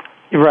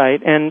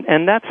 Right,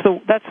 and that's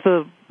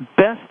the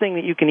best thing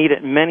that you can eat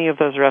at many of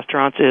those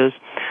restaurants is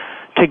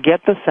to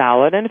get the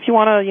salad, and if you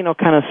want to,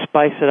 kind of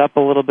spice it up a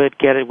little bit,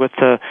 get it with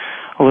a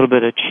little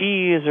bit of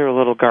cheese or a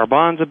little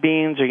garbanzo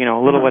beans or,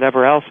 a little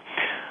whatever else.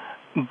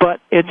 But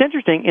it's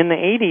interesting, in the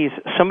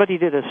 80s, somebody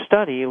did a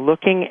study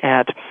looking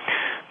at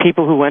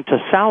people who went to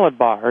salad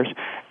bars,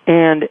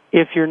 and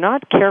if you're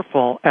not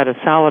careful at a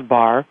salad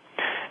bar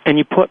and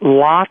you put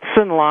lots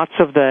and lots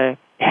of the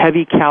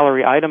heavy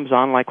calorie items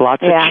on, like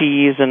lots of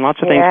cheese and lots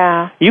of things,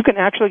 you can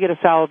actually get a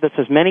salad that's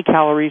as many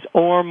calories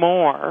or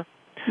more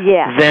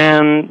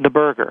than the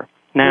burger.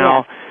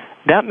 Now,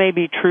 that may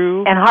be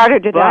true. And harder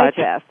to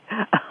digest.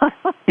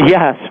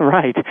 Yes,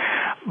 right.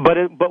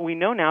 But we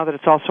know now that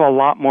it's also a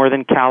lot more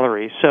than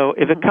calories. So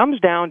if it comes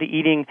down to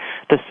eating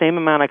the same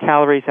amount of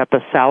calories at the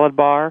salad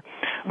bar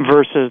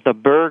versus the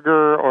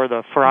burger or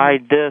the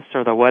fried this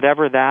or the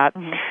whatever that,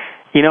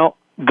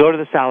 go to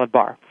the salad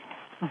bar.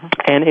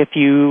 And if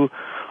you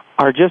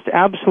are just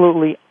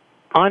absolutely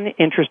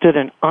uninterested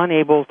and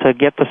unable to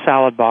get the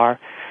salad bar,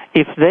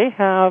 if they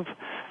have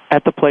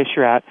at the place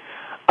you're at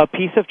a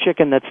piece of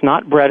chicken that's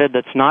not breaded,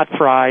 that's not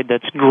fried,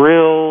 that's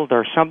grilled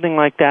or something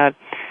like that,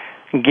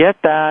 get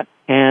that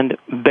and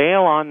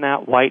bail on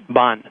that white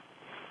bun.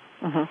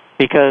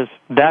 Because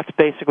that's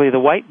basically the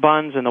white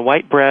buns and the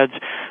white breads.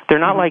 They're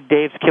not like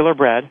Dave's Killer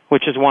Bread,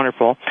 which is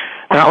wonderful.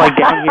 They're not like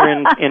down here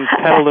in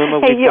Petaluma.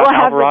 Hey, we've got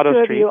Alvarado Street. You'll have the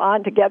two Street. of you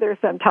on together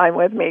sometime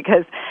with me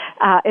because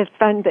it's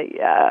fun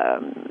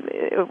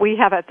to, we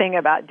have a thing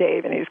about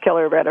Dave and his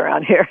Killer Bread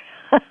around here.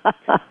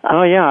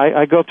 Oh, yeah.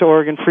 I go up to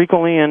Oregon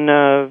frequently,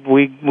 and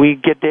we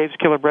get Dave's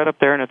Killer Bread up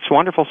there, and it's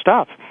wonderful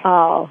stuff.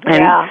 Oh,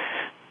 and,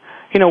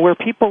 where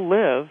people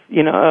live,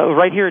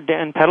 right here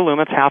in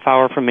Petaluma, it's half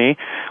hour from me,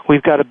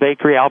 we've got a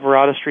bakery,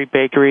 Alvarado Street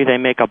Bakery. They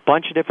make a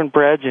bunch of different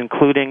breads,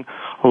 including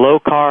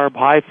low-carb,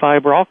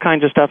 high-fiber, all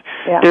kinds of stuff.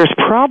 Yeah. There's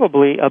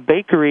probably a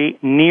bakery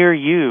near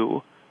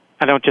you.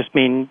 I don't just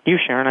mean you,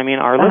 Sharon. I mean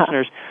our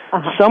listeners.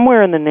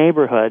 Somewhere in the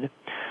neighborhood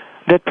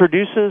that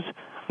produces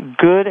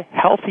good,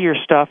 healthier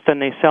stuff than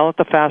they sell at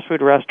the fast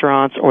food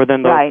restaurants or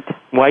than the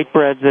white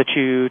breads that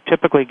you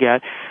typically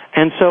get.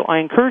 And so I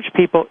encourage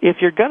people, if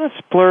you're going to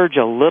splurge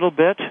a little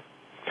bit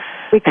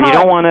and you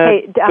don't want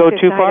to go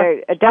too far,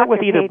 start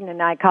with either. Dr. Hayden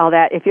and I call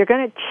that, if you're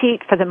going to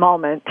cheat for the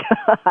moment,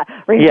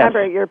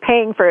 remember you're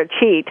paying for a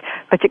cheat,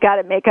 but you got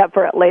to make up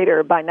for it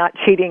later by not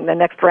cheating the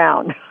next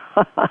round.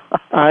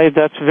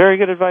 That's very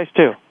good advice,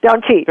 too.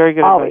 Don't cheat. Very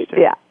good Always, advice,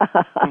 too. Yeah.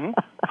 Mm-hmm.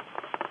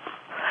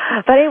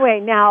 But anyway,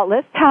 now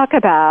let's talk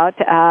about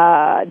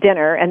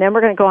dinner, and then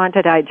we're going to go on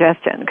to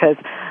digestion, because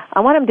I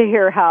want them to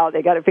hear how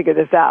they got to figure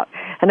this out.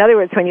 In other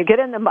words, when you get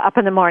up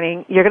in the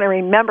morning, you're going to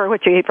remember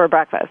what you ate for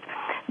breakfast.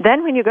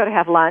 Then when you go to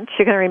have lunch,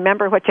 you're going to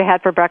remember what you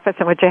had for breakfast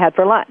and what you had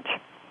for lunch.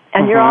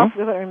 And you're also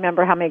going to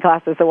remember how many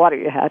glasses of water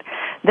you had.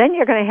 Then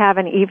you're going to have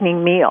an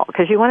evening meal,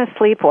 because you want to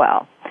sleep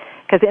well.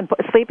 Because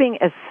sleeping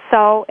is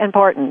so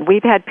important.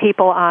 We've had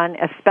people on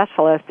as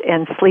specialists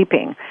in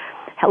sleeping,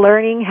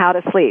 learning how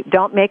to sleep.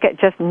 Don't make it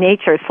just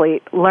nature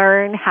sleep.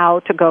 Learn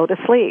how to go to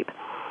sleep.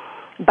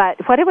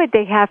 But what would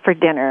they have for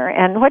dinner,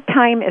 and what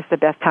time is the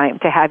best time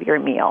to have your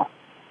meal?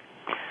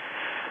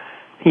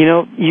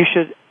 You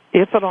should,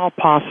 if at all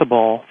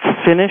possible,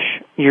 finish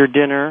your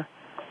dinner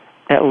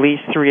at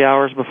least 3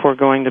 hours before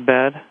going to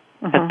bed.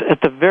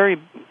 At the very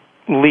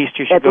least,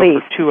 you should go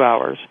for 2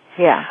 hours.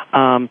 Yeah.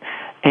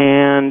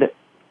 And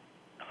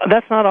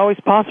that's not always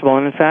possible.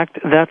 And in fact,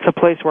 that's a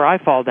place where I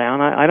fall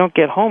down. I don't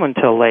get home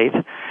until late.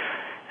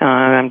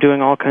 I'm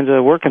doing all kinds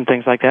of work and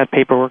things like that,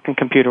 paperwork and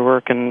computer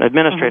work and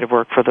administrative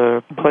work for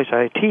the place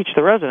I teach,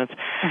 the residents.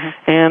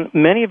 And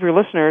many of your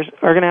listeners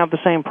are going to have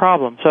the same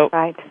problem. So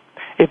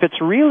if it's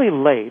really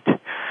late,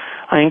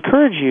 I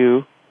encourage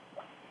you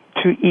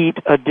to eat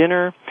a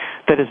dinner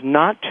that is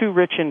not too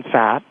rich in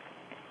fat,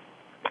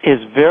 is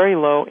very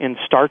low in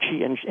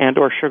starchy and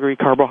or sugary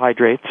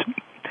carbohydrates,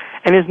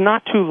 and is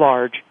not too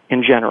large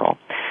in general.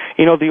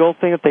 The old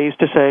thing that they used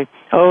to say,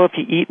 if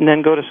you eat and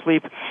then go to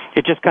sleep,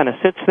 it just kind of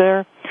sits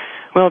there.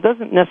 Well, it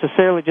doesn't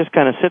necessarily just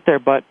kind of sit there,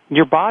 but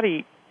your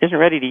body isn't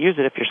ready to use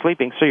it if you're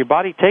sleeping. So your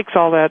body takes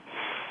all that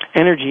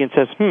energy and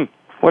says,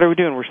 what are we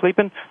doing? We're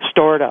sleeping?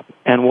 Store it up.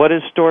 And what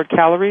is stored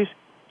calories?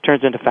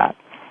 Turns into fat.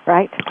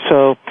 Right.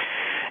 So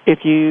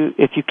if you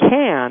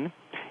can,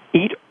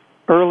 eat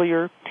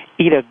earlier,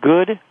 eat a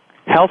good,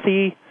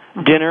 healthy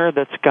dinner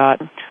that's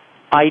got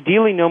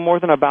ideally no more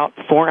than about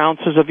 4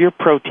 ounces of your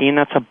protein.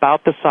 That's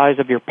about the size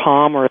of your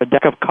palm or a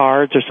deck of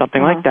cards or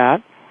something like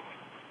that.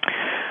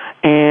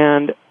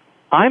 And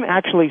I'm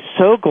actually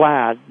so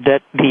glad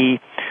that the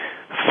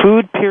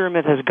food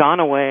pyramid has gone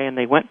away and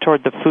they went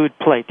toward the food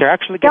plate. They're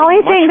actually getting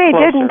much closer. The only thing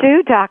they didn't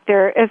do,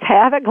 Doctor, is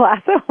have a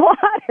glass of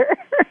water.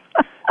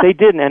 They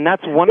didn't, and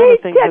that's one of the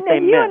things that they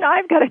missed. You and I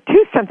have got to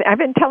do something. I've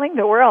been telling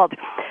the world,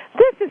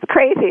 this is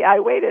crazy. I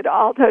waited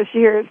all those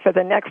years for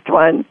the next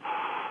one.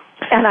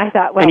 And I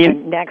thought, the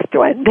next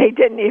one, they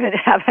didn't even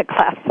have a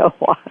glass of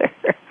water.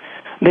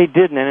 They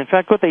didn't, and in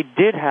fact, what they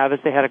did have is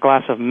they had a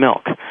glass of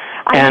milk.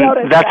 I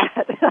noticed that.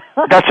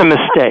 That's a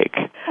mistake.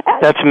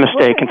 That's a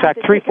mistake. In fact,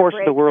 3/4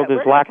 of the world is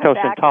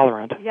lactose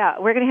intolerant. Yeah,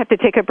 we're going to have to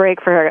take a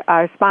break for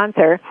our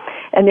sponsor,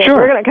 and then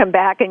we're going to come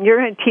back, and you're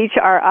going to teach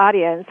our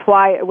audience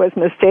why it was a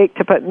mistake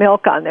to put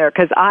milk on there,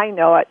 because I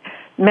know it.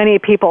 Many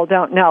people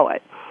don't know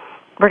it.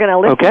 We're going to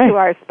listen to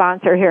our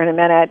sponsor here in a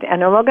minute,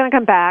 and then we're going to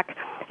come back,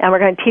 and we're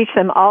going to teach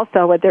them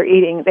also what they're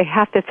eating. They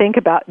have to think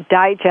about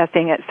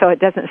digesting it so it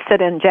doesn't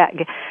sit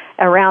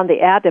around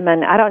the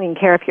abdomen. I don't even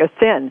care if you're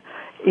thin.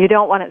 You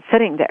don't want it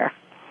sitting there.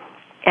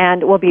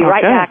 And we'll be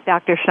right back,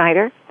 Dr.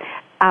 Schneider.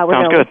 We're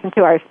going to listen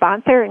to our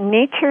sponsor,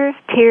 Nature's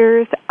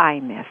Tears Eye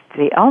Mist,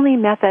 the only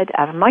method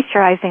of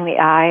moisturizing the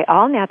eye,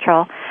 all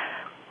natural,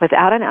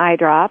 without an eye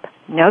drop,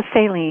 no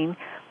saline,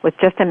 with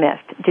just a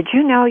mist. Did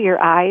you know your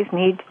eyes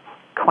need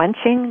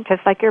quenching,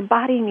 just like your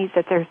body needs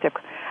a thirst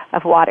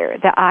of water?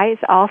 The eyes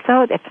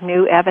also, it's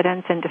new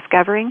evidence in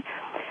discovering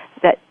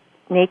that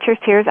Nature's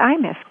Tears Eye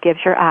Mist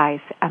gives your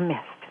eyes a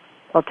mist.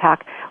 We'll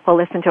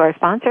listen to our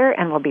sponsor,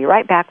 and we'll be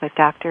right back with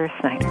Dr.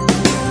 Schneider.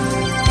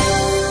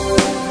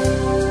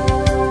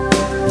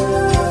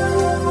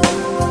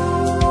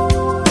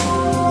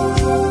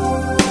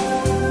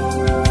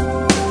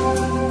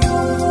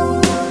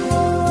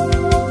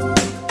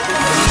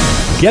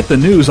 Get the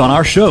news on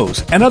our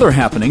shows and other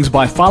happenings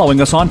by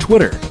following us on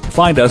Twitter.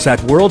 Find us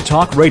at World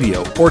Talk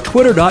Radio or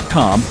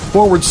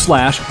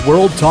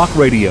twitter.com/World Talk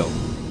Radio.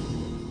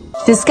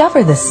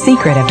 Discover the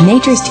secret of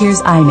Nature's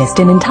Tears Eye Mist,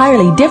 an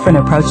entirely different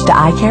approach to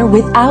eye care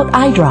without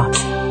eye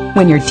drops.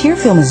 When your tear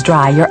film is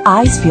dry, your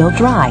eyes feel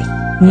dry.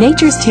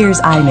 Nature's Tears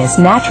Eye Mist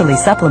naturally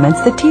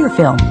supplements the tear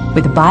film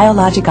with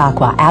Biologic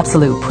Aqua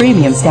Absolute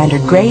Premium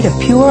Standard Grade of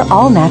pure,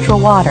 all-natural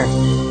water.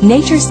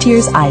 Nature's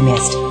Tears Eye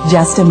Mist,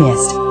 just a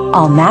mist.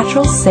 All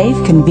natural, safe,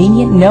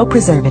 convenient, no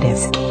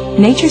preservatives.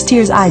 Nature's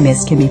Tears Eye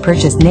Mist can be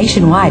purchased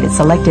nationwide at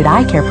selected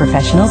eye care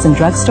professionals and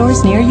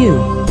drugstores near you.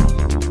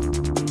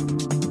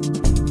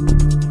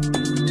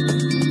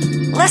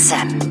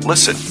 Listen.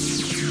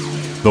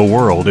 The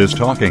world is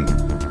talking.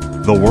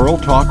 The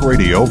World Talk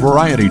Radio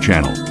Variety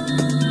Channel.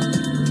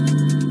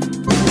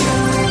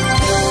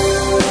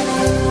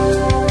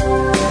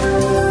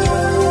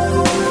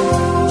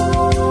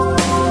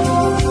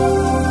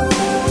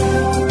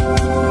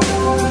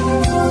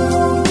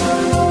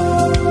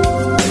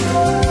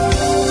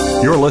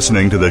 You're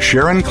listening to the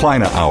Sharon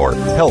Kleina Hour,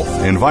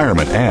 Health,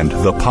 Environment, and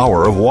the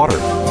Power of Water.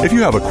 If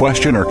you have a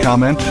question or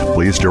comment,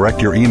 please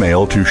direct your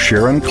email to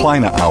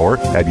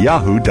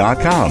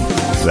SharonKleinaHour@yahoo.com.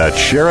 That's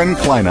Sharon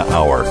Kleina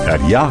Hour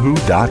at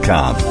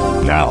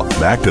yahoo.com. Now,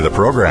 back to the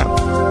program.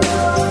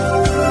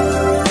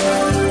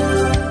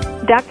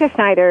 Dr.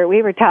 Schneider,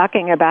 we were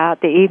talking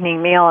about the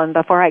evening meal, and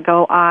before I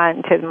go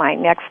on to my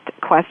next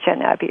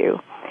question of you,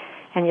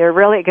 and you're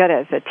really good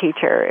as a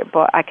teacher,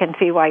 but I can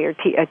see why you're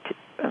a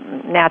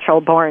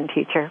natural-born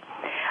teacher.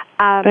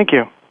 Thank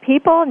you.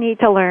 People need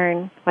to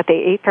learn what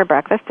they eat for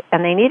breakfast,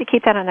 and they need to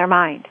keep that in their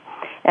mind.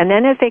 And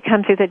then as they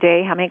come through the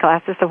day, how many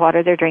glasses of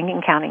water they're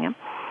drinking, counting them.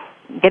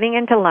 Getting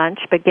into lunch,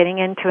 but getting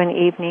into an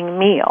evening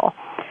meal.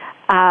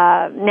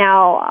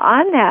 Now,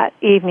 on that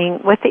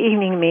evening, with the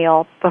evening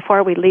meal,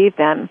 before we leave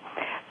them,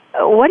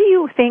 what do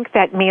you think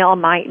that meal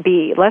might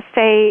be? Let's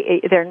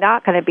say they're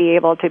not going to be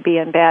able to be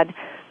in bed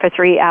for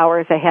 3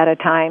 hours ahead of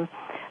time,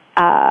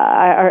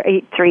 or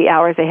eat 3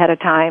 hours ahead of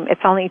time.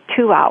 It's only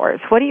 2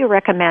 hours. What do you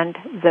recommend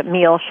the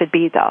meal should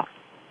be, though?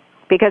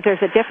 Because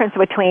there's a difference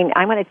between,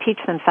 I'm going to teach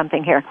them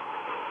something here.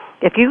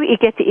 If you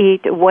get to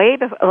eat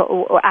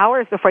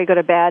hours before you go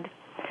to bed,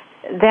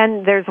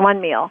 then there's one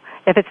meal.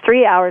 If it's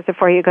 3 hours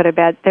before you go to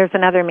bed, there's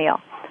another meal.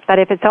 But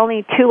if it's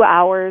only 2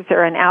 hours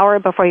or an hour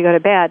before you go to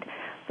bed,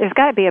 there's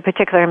got to be a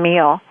particular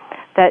meal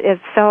that is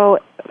so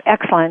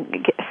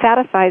excellent,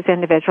 satisfies the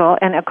individual,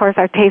 and of course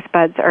our taste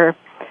buds are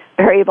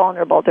very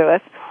vulnerable to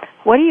us.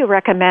 What do you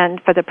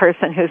recommend for the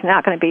person who's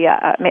not going to be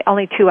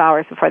only 2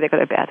 hours before they go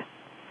to bed?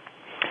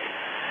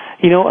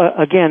 You know,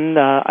 again,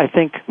 I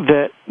think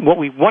that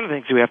one of the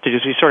things we have to do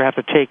is we sort of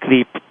have to take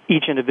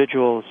each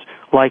individual's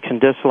likes and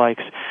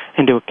dislikes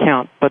into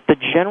account. But the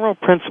general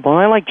principle,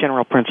 and I like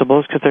general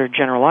principles because they're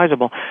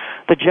generalizable,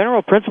 the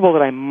general principle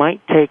that I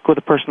might take with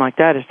a person like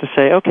that is to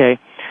say, okay,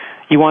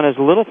 you want as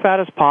little fat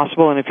as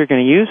possible, and if you're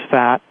going to use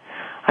fat,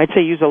 I'd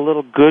say use a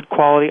little good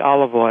quality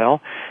olive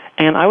oil,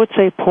 and I would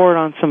say pour it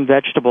on some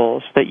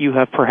vegetables that you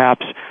have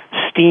perhaps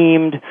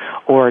steamed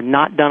or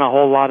not done a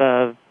whole lot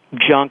of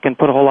junk and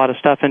put a whole lot of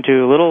stuff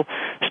into. Little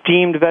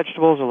steamed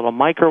vegetables, a little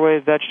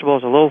microwave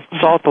vegetables, a little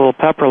salt, a little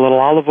pepper, a little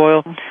olive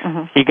oil.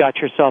 Mm-hmm. You got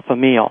yourself a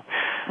meal.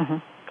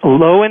 Mm-hmm.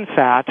 Low in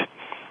fat.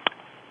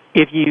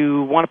 If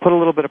you want to put a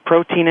little bit of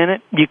protein in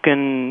it, you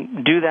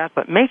can do that,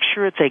 but make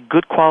sure it's a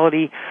good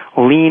quality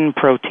lean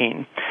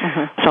protein.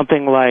 Mm-hmm.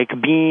 Something like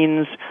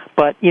beans,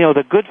 but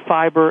the good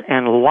fiber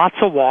and lots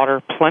of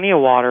water, plenty of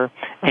water,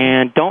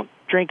 and don't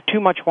drink too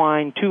much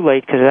wine too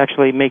late because it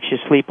actually makes you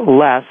sleep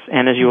less.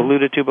 And as you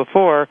alluded to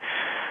before,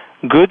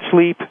 good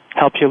sleep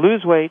helps you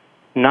lose weight.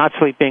 Not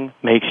sleeping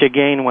makes you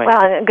gain weight.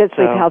 Well, good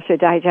sleep helps you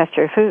digest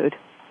your food.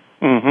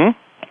 Mm-hmm.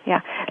 Yeah.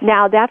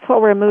 Now, that's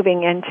what we're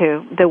moving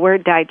into, the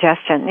word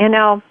digestion.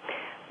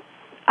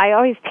 I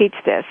always teach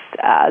this.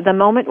 The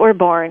moment we're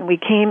born, we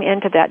came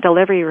into that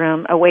delivery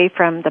room away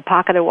from the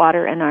pocket of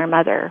water in our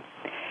mother.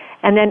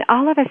 And then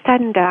all of a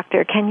sudden,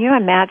 doctor, can you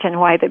imagine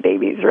why the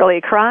baby's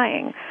really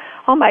crying?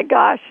 Oh, my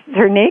gosh,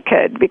 they're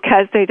naked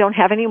because they don't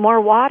have any more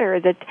water.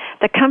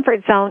 The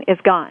comfort zone is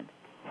gone.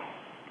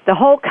 The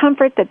whole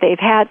comfort that they've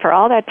had for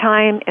all that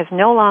time is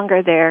no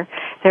longer there.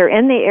 They're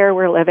in the air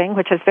we're living,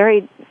 which is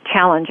very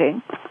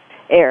challenging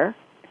air.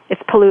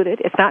 It's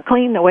polluted. It's not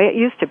clean the way it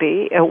used to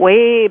be,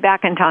 way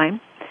back in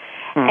time.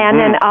 Mm-hmm. And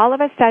then all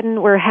of a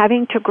sudden we're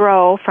having to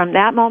grow from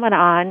that moment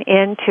on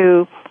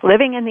into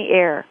living in the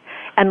air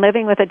and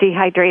living with a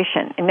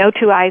dehydration. No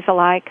two eyes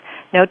alike,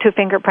 no two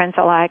fingerprints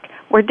alike.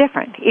 We're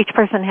different. Each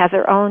person has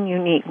their own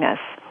uniqueness.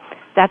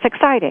 That's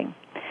exciting.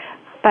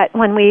 But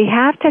when we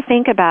have to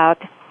think about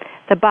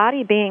the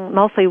body being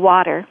mostly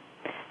water,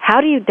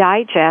 how do you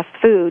digest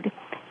food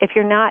if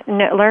you're not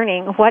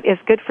learning what is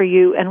good for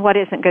you and what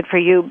isn't good for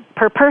you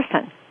per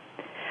person?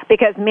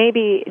 Because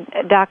maybe,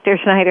 Dr.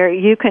 Schneider,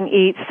 you can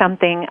eat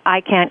something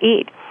I can't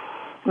eat.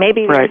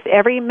 Maybe right.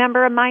 Every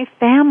member of my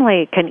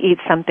family can eat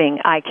something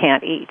I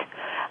can't eat.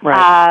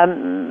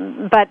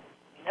 Right. But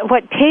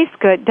what tastes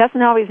good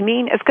doesn't always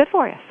mean it's good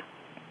for us.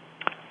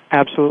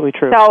 Absolutely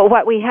true. So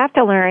what we have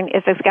to learn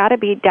is it's got to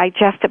be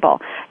digestible.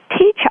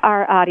 Teach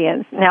our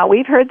audience. Now,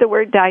 we've heard the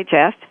word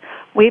digest.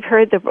 We've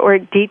heard the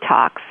word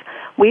detox.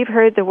 We've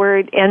heard the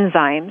word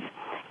enzymes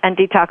and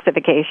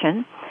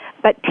detoxification.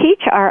 But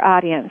teach our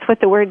audience what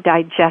the word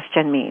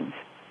digestion means.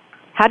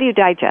 How do you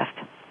digest?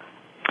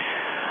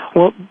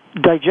 Well,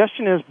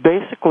 digestion is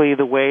basically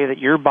the way that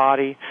your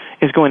body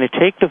is going to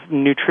take the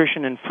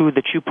nutrition and food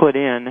that you put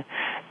in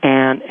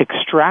and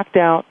extract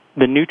out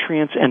the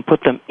nutrients and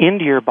put them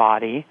into your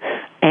body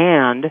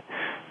and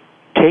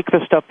take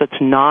the stuff that's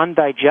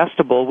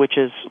non-digestible, which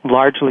is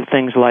largely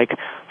things like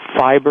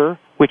fiber,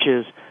 which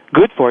is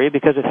good for you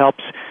because it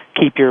helps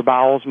keep your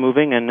bowels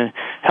moving and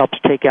helps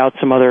take out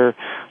some other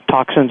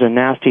toxins and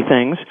nasty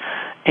things.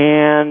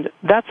 And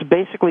that's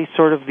basically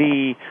sort of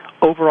the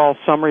overall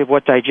summary of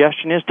what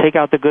digestion is. Take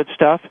out the good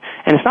stuff.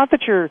 And it's not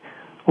that you're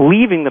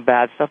leaving the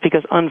bad stuff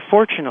because,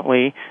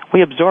 unfortunately,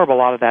 we absorb a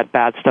lot of that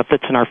bad stuff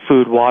that's in our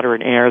food, water,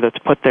 and air that's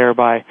put there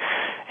by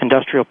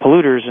industrial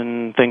polluters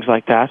and things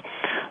like that.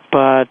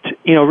 But,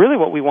 really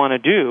what we want to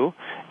do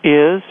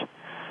is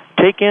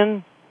take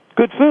in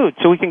good food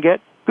so we can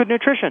get good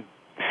nutrition.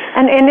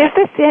 And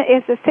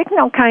is the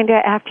signal kind of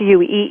after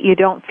you eat, you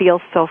don't feel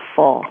so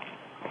full?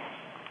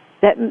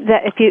 That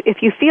if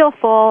you feel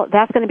full,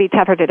 that's going to be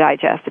tougher to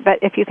digest. But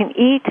if you can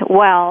eat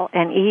well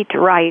and eat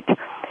right,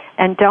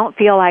 and don't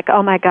feel like,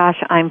 oh my gosh,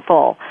 I'm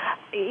full,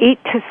 eat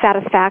to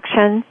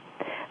satisfaction.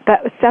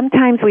 But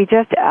sometimes we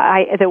just,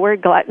 the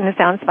word glutton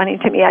sounds funny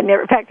to me.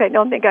 In fact, I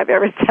don't think I've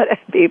ever said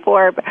it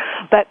before,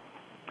 but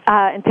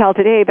until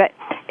today. But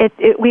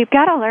we've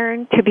got to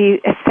learn to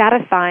be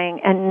satisfying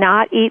and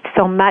not eat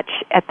so much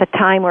at the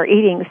time we're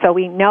eating, so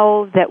we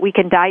know that we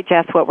can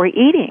digest what we're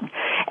eating.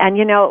 And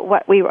you know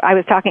what I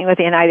was talking with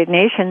the United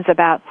Nations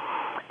about.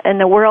 In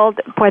the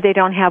world where they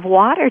don't have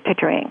water to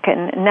drink,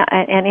 and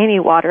any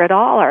water at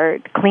all, or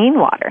clean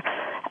water.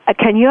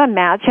 Can you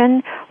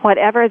imagine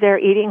whatever they're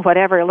eating,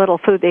 whatever little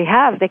food they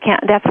have, they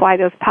can't. That's why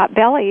those pot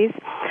bellies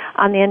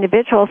on the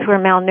individuals who are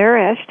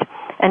malnourished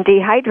and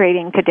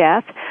dehydrating to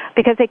death,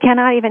 because they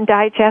cannot even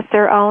digest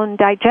their own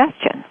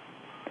digestion.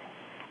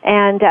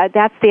 And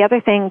that's the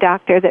other thing,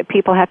 doctor, that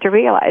people have to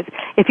realize.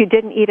 If you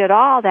didn't eat at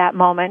all that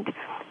moment,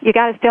 you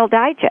got to still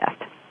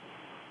digest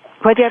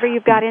whatever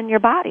you've got in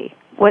your body.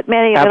 What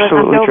many of it left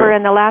over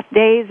in the last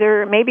days,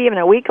 or maybe even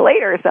a week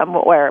later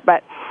somewhere,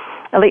 but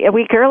a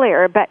week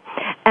earlier.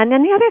 And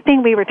then the other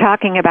thing we were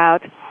talking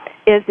about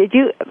is that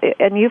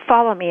you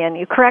follow me and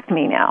you correct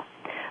me now,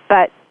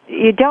 but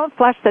you don't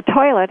flush the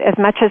toilet as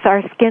much as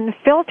our skin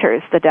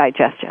filters the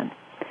digestion.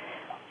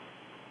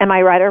 Am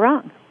I right or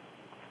wrong?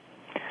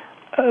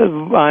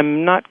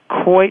 I'm not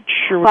quite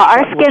sure. Well,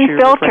 our skin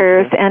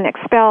filters and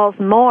expels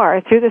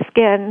more through the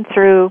skin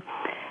through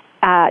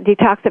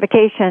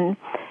detoxification.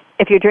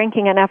 If you're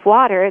drinking enough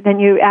water,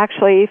 then you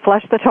actually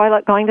flush the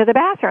toilet going to the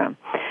bathroom.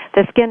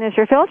 The skin is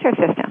your filter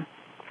system.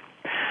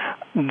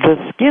 The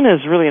skin is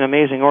really an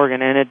amazing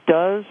organ, and it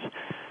does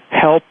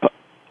help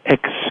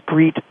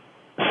excrete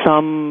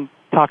some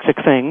toxic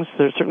things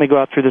that certainly go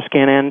out through the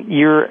skin. And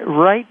you're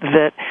right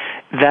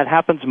that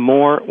happens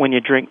more when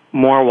you drink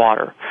more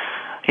water,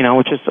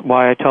 which is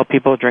why I tell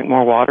people to drink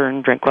more water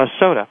and drink less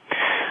soda.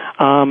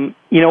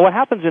 What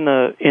happens in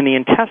the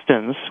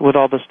intestines with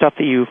all the stuff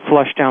that you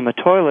flush down the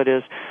toilet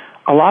is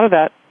a lot of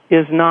that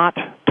is not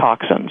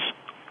toxins.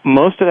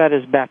 Most of that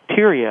is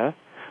bacteria,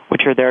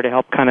 which are there to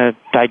help kind of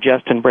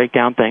digest and break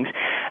down things,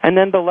 and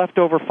then the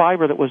leftover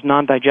fiber that was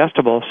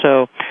non-digestible.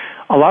 So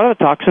a lot of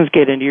the toxins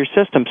get into your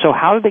system. So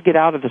how do they get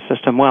out of the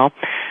system? Well,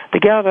 they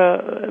get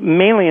out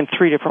mainly in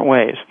three different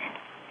ways.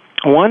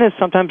 One is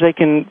sometimes they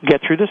can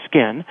get through the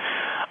skin.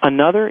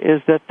 Another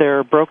is that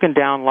they're broken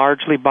down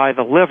largely by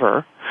the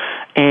liver,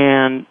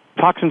 and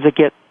toxins that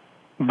get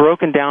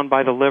broken down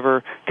by the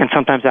liver can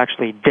sometimes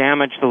actually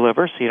damage the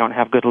liver, so you don't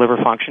have good liver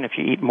function if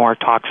you eat more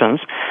toxins.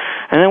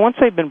 And then once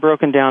they've been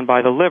broken down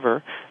by the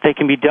liver, they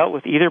can be dealt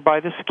with either by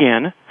the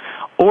skin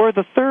or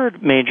the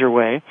third major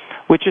way,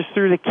 which is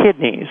through the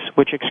kidneys,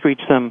 which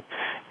excretes them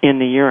in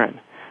the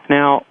urine.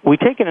 Now, we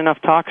take in enough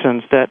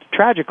toxins that,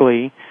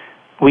 tragically,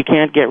 we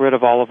can't get rid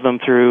of all of them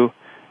through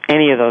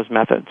any of those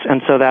methods.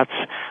 And so that's,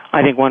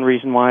 I think, one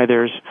reason why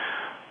there's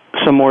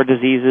some more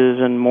diseases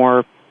and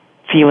more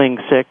feeling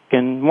sick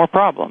and more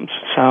problems.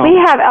 So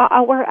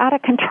we're out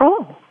of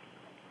control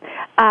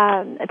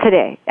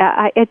today.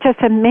 It just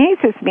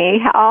amazes me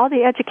how all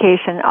the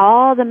education,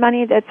 all the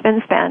money that's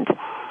been spent,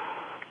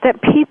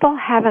 that people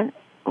haven't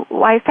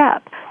wised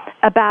up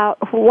about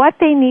what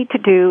they need to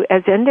do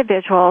as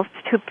individuals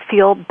to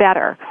feel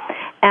better.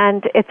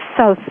 And it's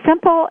so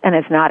simple and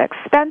it's not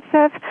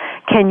expensive.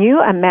 Can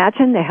you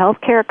imagine the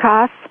healthcare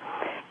costs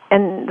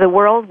in the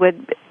world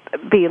would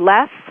be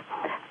less?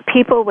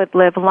 People would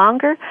live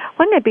longer.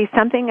 Wouldn't it be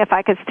something if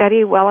I could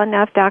study well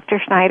enough, Dr.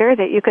 Schneider,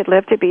 that you could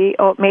live to be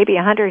maybe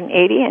 180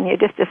 and you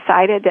just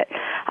decided that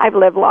I've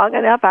lived long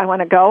enough, I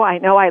want to go. I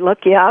know I look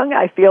young,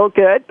 I feel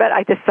good, but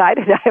I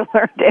decided I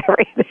learned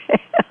everything.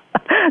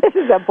 This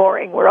is a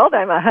boring world.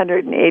 I'm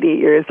 180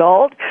 years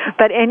old.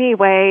 But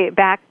anyway,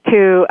 back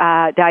to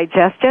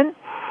digestion.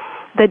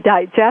 The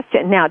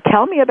digestion. Now,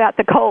 tell me about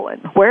the colon.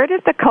 Where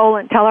does the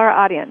colon, tell our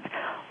audience.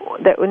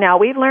 Now,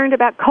 we've learned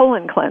about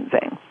colon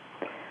cleansing.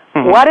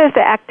 Mm-hmm. What is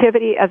the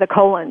activity of the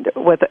colon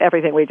with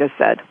everything we just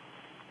said?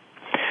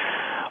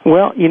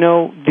 Well,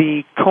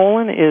 the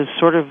colon is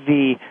sort of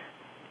the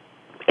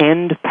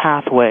end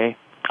pathway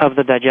of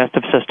the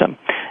digestive system.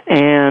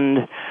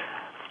 And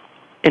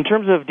in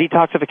terms of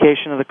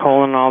detoxification of the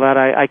colon and all that,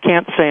 I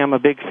can't say I'm a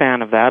big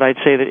fan of that. I'd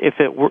say that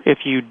if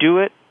you do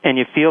it and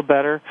you feel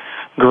better,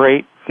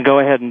 great, go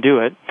ahead and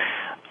do it.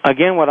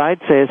 Again, what I'd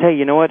say is, hey,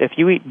 you know what? If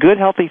you eat good,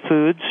 healthy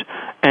foods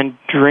and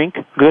drink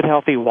good,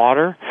 healthy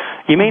water,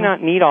 you may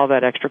not need all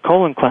that extra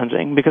colon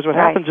cleansing, because what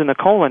happens in the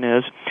colon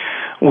is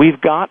we've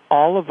got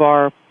all of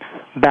our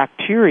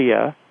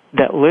bacteria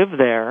that live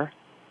there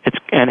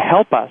and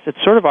help us. It's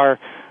sort of our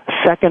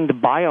second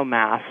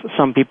biomass,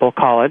 some people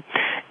call it.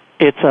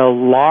 It's a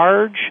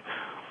large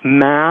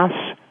mass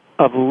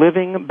of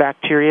living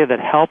bacteria that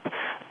help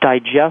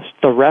digest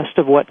the rest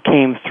of what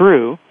came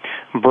through,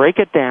 break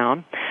it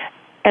down,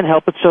 and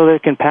help it so that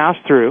it can pass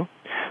through.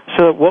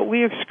 So that what we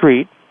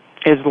excrete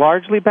is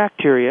largely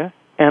bacteria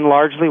and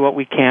largely what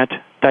we can't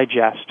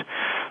digest.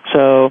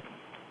 So,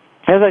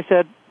 as I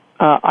said,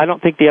 I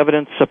don't think the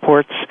evidence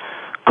supports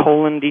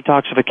colon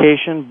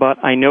detoxification,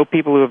 but I know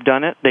people who have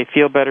done it. They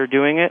feel better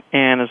doing it,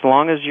 and as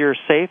long as you're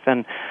safe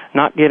and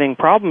not getting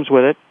problems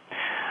with it,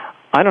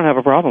 I don't have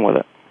a problem with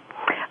it.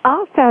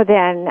 Also,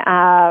 then,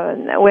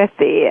 with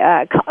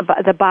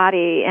the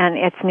body and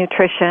its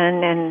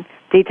nutrition and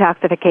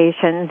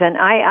detoxifications, and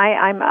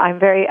I'm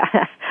very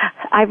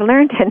I've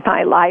learned in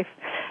my life,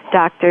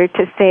 doctor,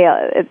 to say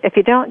if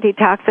you don't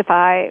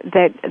detoxify,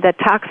 the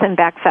toxin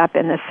backs up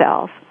in the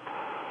cells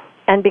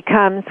and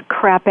becomes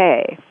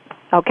crappé.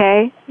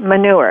 Okay,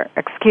 manure.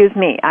 Excuse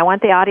me. I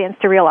want the audience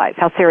to realize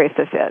how serious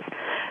this is.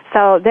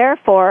 So,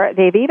 therefore,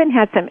 they've even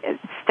had some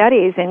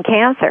studies in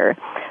cancer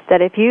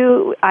that if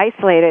you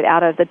isolated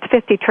out of the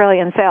 50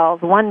 trillion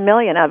cells, 1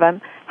 million of them,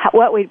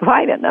 what we'd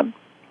find in them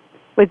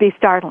would be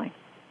startling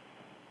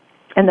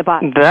in the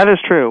body. That is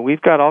true.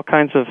 We've got all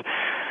kinds of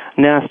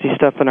nasty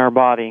stuff in our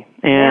body,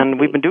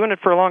 and we've been doing it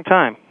for a long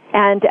time.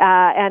 And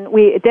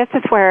this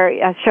is where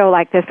a show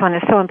like this one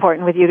is so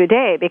important with you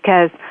today,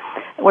 because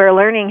we're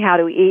learning how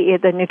to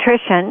eat the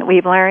nutrition.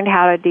 We've learned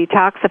how to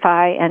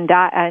detoxify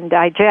and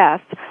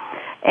digest,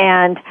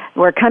 and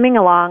we're coming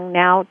along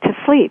now to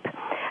sleep.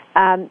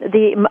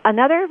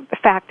 Another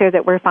factor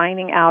that we're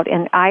finding out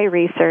in eye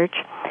research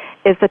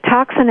is the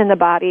toxin in the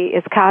body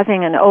is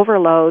causing an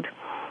overload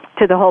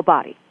to the whole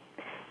body.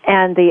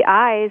 And the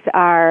eyes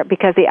are,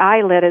 because the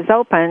eyelid is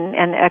open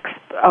and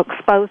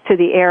exposed to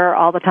the air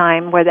all the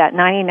time, where that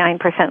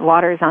 99%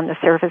 water is on the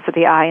surface of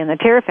the eye in the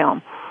tear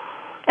film,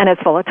 and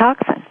it's full of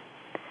toxin.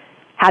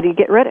 How do you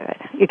get rid of it?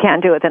 You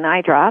can't do it with an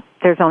eye drop.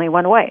 There's only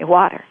one way,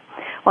 water.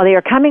 Well, they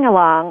are coming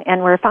along,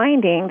 and we're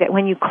finding that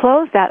when you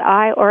close that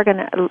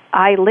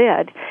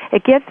eyelid,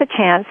 it gives a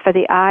chance for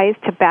the eyes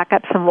to back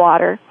up some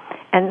water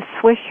and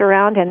swish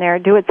around in there,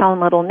 do its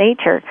own little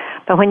nature.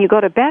 But when you go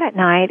to bed at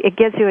night, it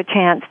gives you a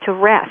chance to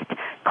rest.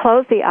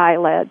 Close the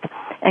eyelids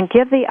and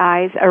give the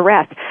eyes a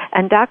rest.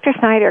 And Dr.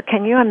 Schneider,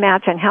 can you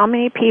imagine how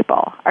many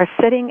people are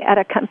sitting at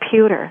a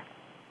computer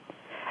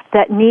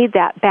that need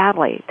that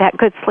badly, that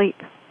good sleep?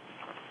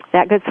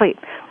 That good sleep.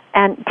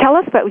 And tell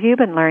us what you've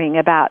been learning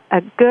about a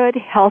good,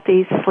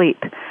 healthy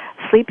sleep,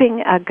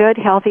 sleeping a good,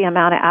 healthy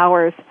amount of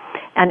hours,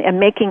 and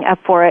making up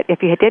for it.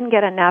 If you didn't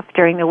get enough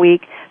during the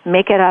week,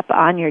 make it up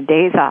on your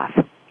days off.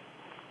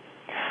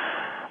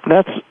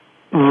 That's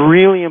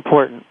really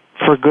important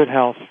for good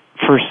health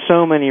for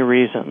so many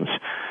reasons.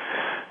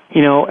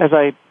 You know, as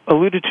I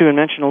alluded to and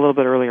mentioned a little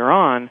bit earlier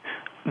on,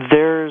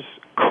 there's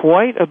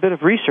quite a bit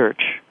of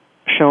research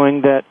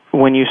showing that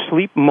when you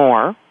sleep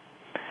more,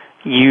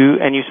 you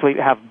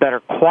have better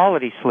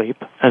quality sleep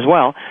as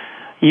well,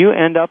 you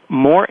end up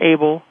more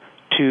able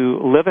to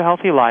live a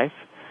healthy life,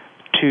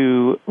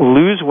 to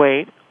lose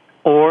weight,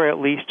 or at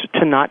least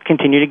to not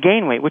continue to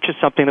gain weight, which is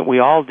something that we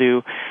all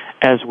do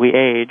as we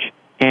age,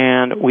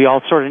 and we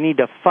all sort of need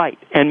to fight.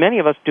 And many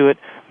of us do it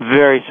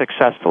very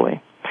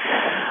successfully.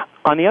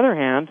 On the other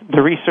hand,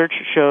 the research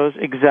shows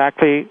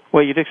exactly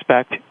what you'd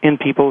expect in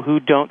people who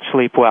don't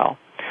sleep well.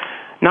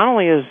 Not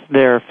only is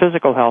their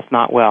physical health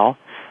not well,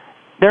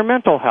 their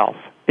mental health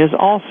is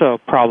also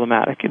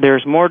problematic.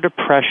 There's more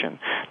depression.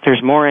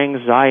 There's more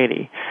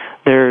anxiety.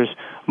 There's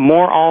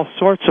more all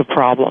sorts of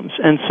problems.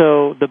 And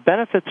so the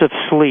benefits of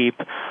sleep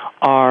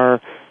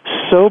are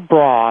so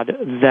broad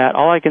that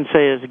all I can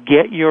say is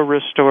get your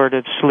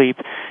restorative sleep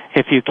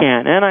if you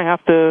can. And I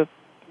have to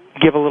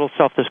give a little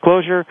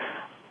self-disclosure.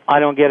 I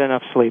don't get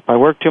enough sleep. I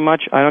work too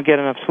much. I don't get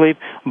enough sleep.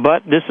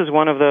 But this is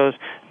one of those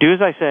do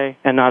as I say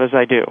and not as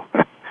I do.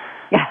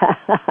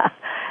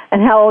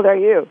 And how old are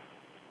you?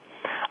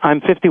 I'm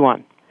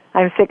 51.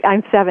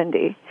 I'm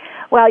 70.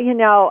 Well, you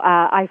know,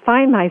 I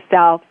find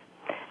myself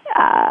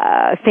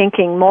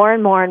thinking more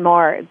and more and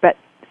more, but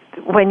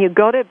when you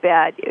go to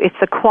bed, it's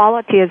the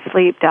quality of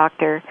sleep,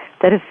 doctor,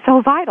 that is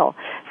so vital,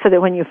 so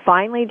that when you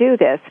finally do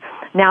this.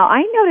 Now,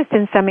 I noticed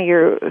in some of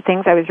your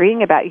things I was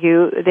reading about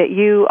you that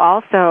you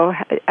also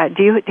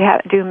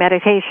do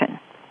meditation.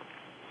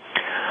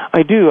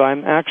 I do.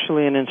 I'm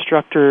actually an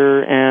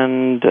instructor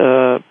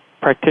and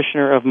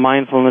practitioner of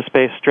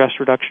mindfulness-based stress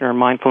reduction or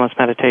mindfulness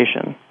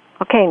meditation.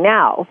 Okay,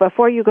 now,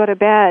 before you go to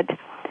bed,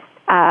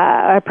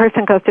 a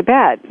person goes to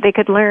bed, they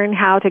could learn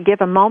how to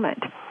give a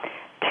moment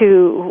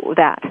to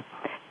that.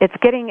 It's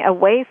getting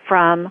away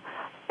from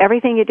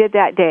everything you did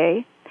that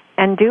day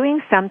and doing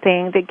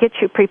something that gets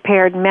you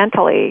prepared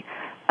mentally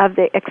of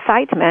the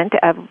excitement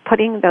of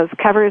putting those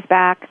covers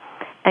back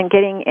and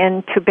getting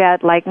into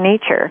bed like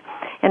nature.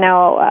 You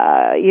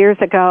know, years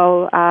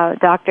ago,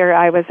 doctor,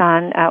 I was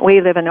on,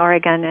 we live in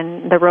Oregon,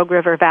 in the Rogue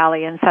River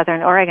Valley in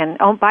southern Oregon.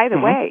 Oh, by the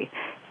way,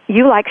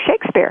 you like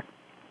Shakespeare.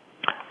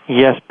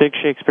 Yes, big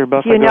Shakespeare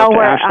buff. You I go know up to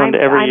where Ashland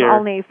every year. I'm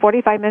only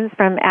 45 minutes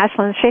from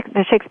Ashland,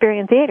 the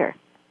Shakespearean Theater.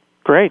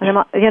 Great.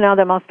 You know,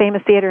 the most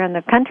famous theater in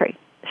the country,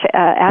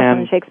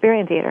 Ashland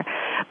Shakespearean Theater.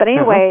 But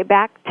anyway,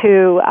 back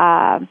to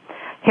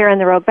here in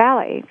the Rogue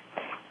Valley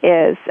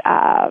is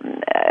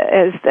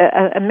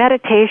a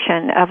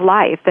meditation of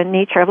life, the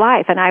nature of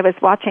life. And I was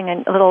watching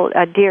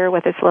a deer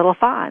with its little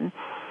fawn.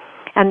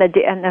 And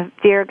the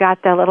deer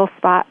got the little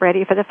spot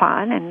ready for the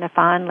fawn, and the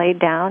fawn laid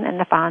down, and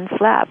the fawn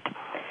slept.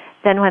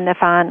 Then when the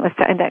fawn was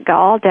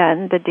all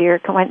done, the deer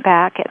went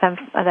back,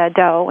 the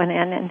doe went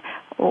in and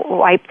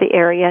wiped the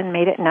area and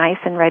made it nice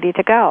and ready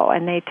to go.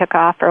 And they took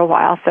off for a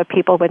while so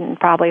people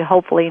wouldn't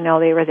hopefully know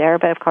they were there,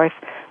 but of course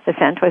the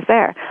scent was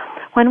there.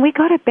 When we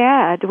go to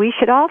bed, we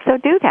should also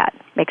do that.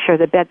 Make sure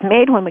the bed's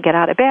made when we get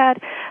out of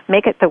bed,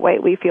 make it the way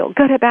we feel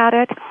good about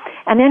it.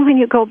 And then when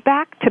you go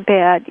back to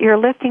bed, you're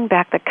lifting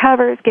back the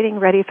covers, getting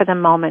ready for the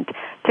moment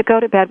to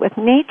go to bed with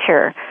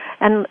nature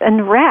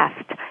and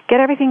rest. Get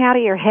everything out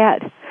of your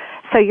head.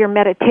 So your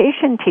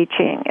meditation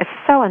teaching is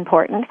so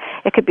important.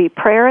 It could be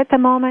prayer at the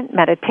moment,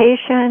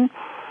 meditation,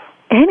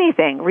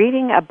 anything,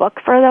 reading a book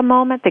for the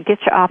moment that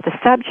gets you off the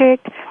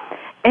subject,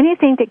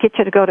 anything to get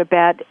you to go to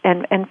bed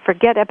and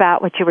forget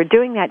about what you were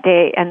doing that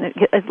day and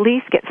at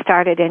least get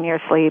started in your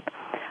sleep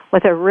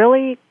with a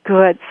really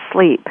good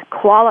sleep,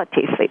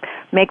 quality sleep.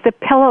 Make the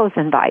pillows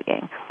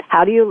inviting.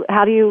 How do you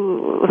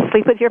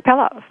sleep with your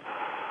pillows?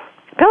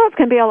 Pillows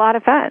can be a lot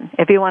of fun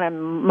if you want to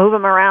move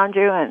them around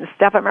you and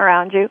stuff them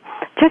around you,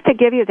 just to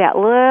give you that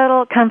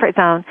little comfort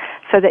zone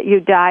so that you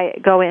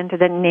go into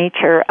the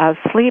nature of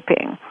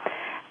sleeping.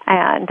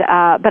 And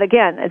but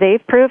again,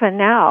 they've proven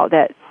now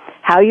that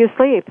how you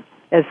sleep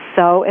is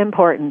so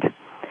important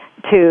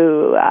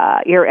to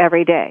your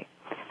everyday.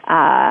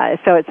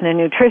 So it's the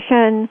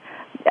nutrition,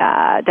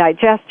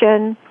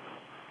 digestion,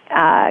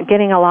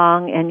 getting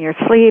along in your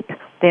sleep,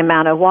 the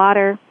amount of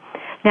water.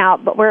 Now,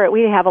 but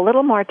we have a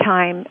little more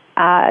time.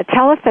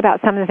 Tell us about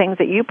some of the things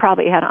that you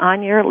probably had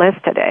on your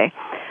list today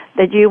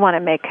that you want to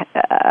make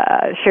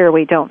sure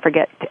we don't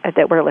forget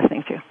that we're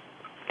listening to.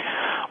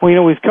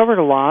 Well, we've covered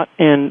a lot,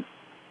 and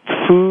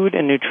food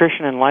and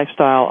nutrition and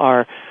lifestyle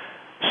are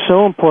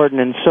so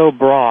important and so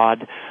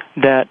broad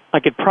that I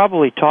could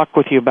probably talk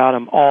with you about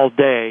them all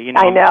day.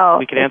 I know.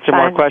 We could answer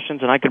more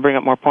questions, and I could bring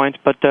up more points.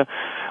 But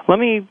let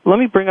me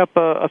bring up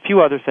a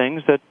few other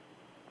things that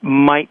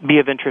might be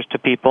of interest to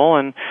people,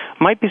 and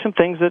might be some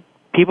things that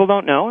people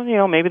don't know.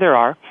 And maybe there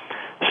are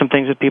some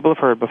things that people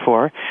have heard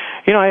before.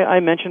 I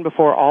mentioned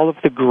before all of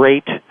the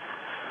great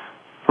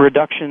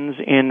reductions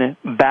in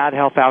bad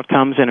health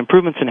outcomes and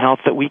improvements in health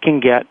that we can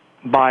get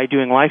by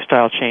doing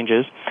lifestyle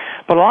changes.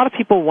 But a lot of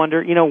people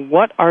wonder,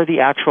 what are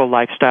the actual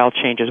lifestyle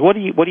changes? What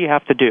do you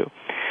have to do?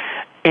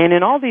 And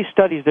in all these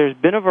studies, there's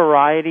been a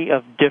variety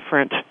of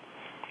different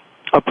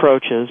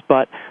approaches,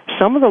 but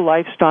some of the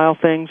lifestyle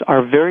things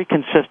are very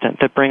consistent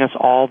that bring us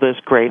all this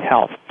great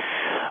health.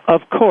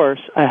 Of course,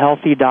 a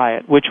healthy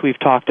diet, which we've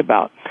talked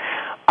about.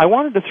 I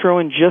wanted to throw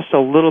in just a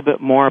little bit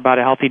more about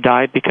a healthy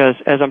diet because,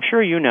 as I'm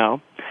sure you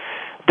know,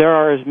 there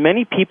are as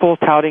many people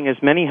touting as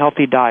many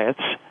healthy diets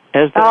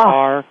as there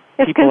are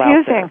people out there.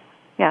 It's confusing.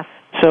 Yes.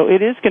 So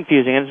it is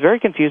confusing, and it's very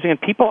confusing,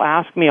 and people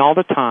ask me all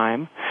the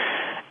time,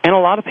 and a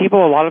lot of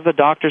the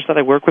doctors that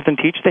I work with and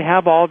teach, they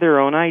have all their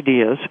own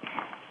ideas,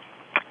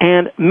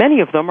 and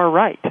many of them are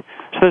right.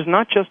 So there's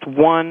not just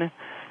one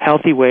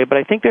healthy way, but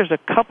I think there's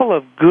a couple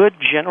of good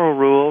general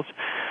rules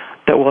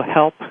that will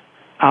help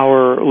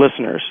our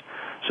listeners.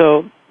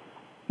 So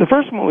the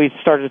first one we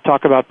started to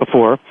talk about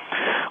before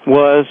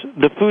was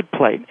the food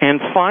plate, and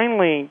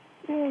finally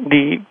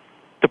the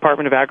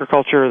Department of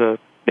Agriculture, the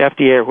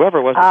FDA, or whoever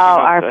it was.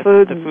 Our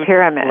food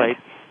pyramid. Plate.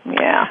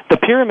 Yeah. The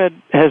pyramid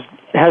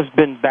has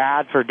been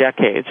bad for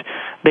decades.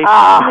 They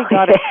finally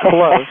got it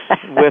close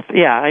with,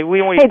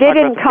 we won't even talk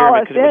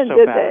about the pyramid because it was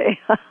so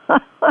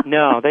bad. They?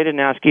 No, they didn't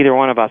ask either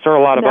one of us, or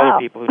a lot of other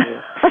people who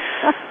did.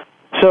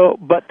 So,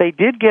 but they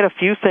did get a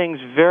few things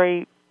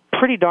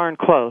pretty darn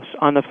close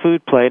on the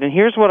food plate, and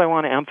here's what I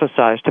want to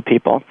emphasize to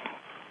people.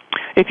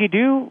 If you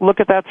do look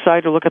at that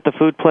site or look at the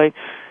food plate,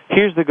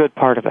 here's the good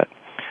part of it.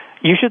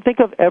 You should think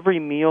of every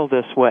meal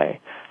this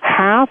way.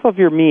 Half of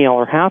your meal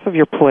or half of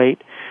your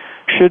plate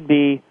should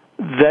be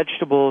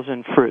vegetables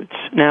and fruits.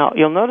 Now,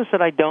 you'll notice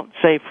that I don't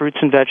say fruits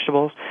and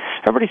vegetables.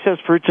 Everybody says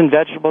fruits and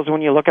vegetables.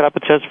 When you look it up,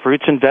 it says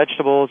fruits and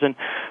vegetables. And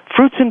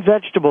fruits and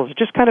vegetables, it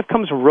just kind of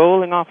comes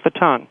rolling off the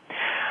tongue.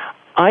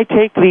 I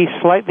take the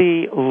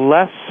slightly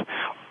less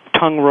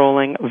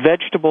tongue-rolling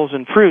vegetables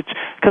and fruits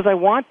because I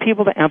want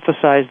people to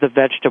emphasize the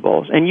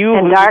vegetables. And you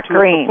alluded dark to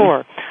green. It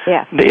before.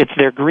 Yeah.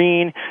 They're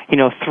green.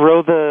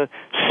 Throw the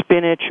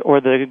spinach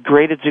or the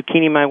grated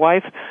zucchini. My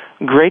wife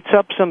grates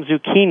up some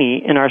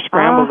zucchini in our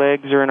scrambled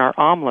eggs or in our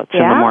omelets in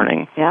the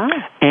morning. Yeah.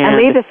 And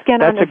leave the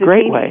skin on the zucchini. That's a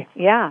great way.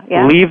 Yeah.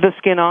 Leave the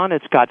skin on.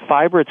 It's got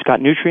fiber. It's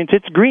got nutrients.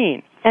 It's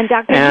green. And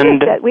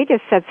Dr. we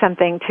just said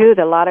something, too,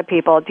 that a lot of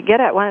people, to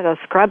get at one of those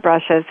scrub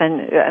brushes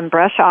and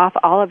brush off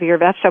all of your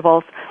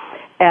vegetables,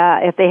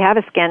 if they have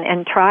a skin,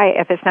 and try,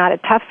 if it's not a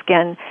tough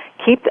skin,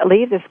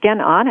 leave the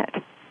skin on it.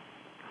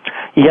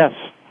 Yes,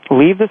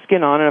 leave the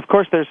skin on, and of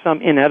course there's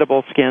some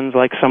inedible skins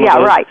like some of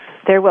those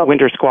there will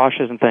winter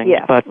squashes and things.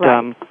 Yes, but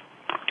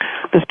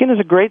the skin is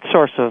a great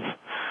source of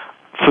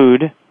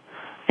food,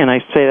 and I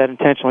say that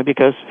intentionally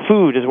because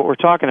food is what we're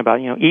talking about.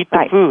 Eat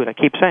the food. I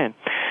keep saying.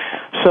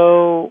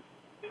 So,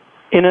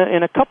 in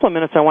a couple of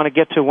minutes, I want to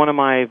get to one of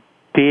my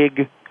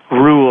big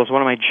rules,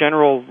 one of my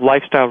general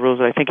lifestyle rules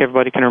that I think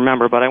everybody can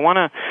remember, but I want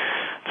to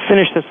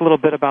finish this a little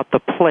bit about the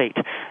plate.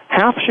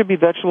 Half should be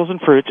vegetables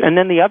and fruits, and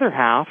then the other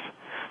half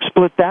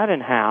Split that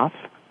in half,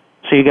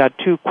 so you got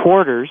 2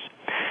 quarters,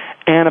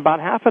 and about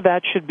half of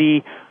that should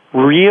be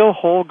real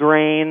whole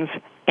grains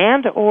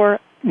and or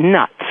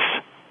nuts.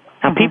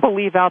 Now, people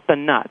leave out the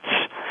nuts,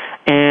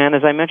 and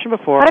as I mentioned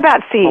before, what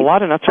about seeds? A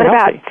lot of nuts are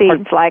healthy. What about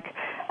seeds, like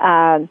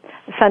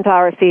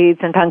sunflower seeds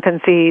and pumpkin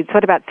seeds?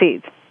 What about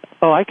seeds?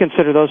 Oh, I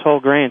consider those whole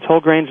grains,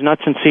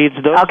 nuts, and seeds.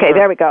 Those okay,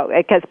 there we go.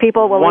 Because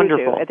people will lose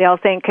you.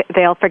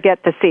 They'll forget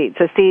the seeds.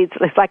 The seeds,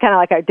 it's like kind of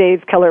like our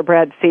Dave's Killer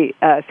Bread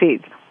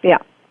seeds. Yeah.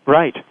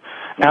 Right.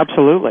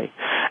 Absolutely.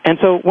 And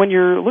so when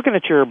you're looking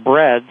at your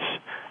breads,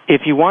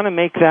 if you want to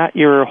make that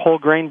your whole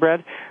grain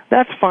bread,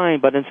 that's fine.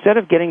 But instead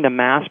of getting the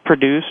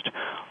mass-produced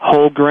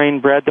whole grain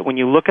bread that when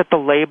you look at the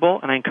label,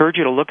 and I encourage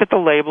you to look at the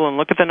label and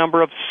look at the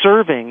number of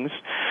servings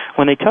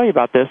when they tell you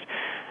about this,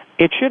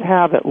 it should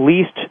have at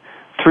least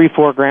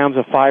 3-4 grams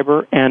of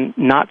fiber and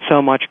not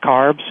so much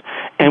carbs.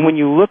 And when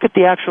you look at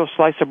the actual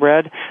slice of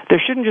bread, there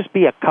shouldn't just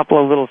be a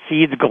couple of little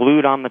seeds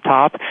glued on the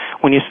top.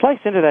 When you slice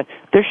into that,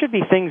 there should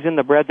be things in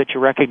the bread that you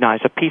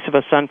recognize. A piece of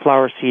a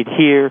sunflower seed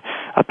here,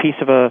 a piece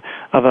of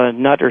a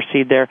nut or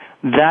seed there.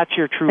 That's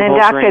your true whole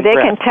grain bread. And, Doctor, they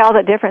can tell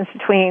the difference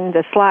between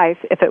the slice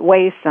if it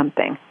weighs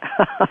something.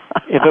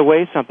 If it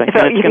weighs something. If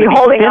and it's going to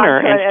be thinner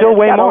and still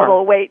weigh more. It's got a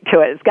little weight to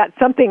it. It's got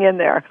something in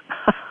there.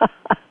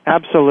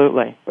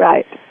 Absolutely.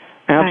 Right.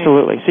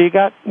 Absolutely. Right.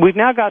 So we've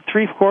now got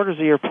 3/4 of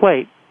your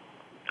plate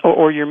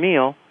or your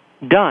meal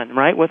done,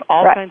 right, with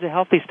all kinds of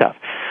healthy stuff.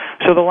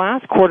 So the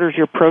last quarter is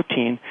your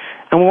protein,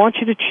 and we want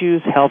you to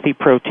choose healthy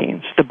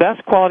proteins. The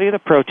best quality of the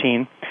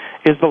protein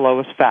is the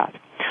lowest fat.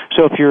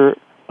 So if you're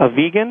a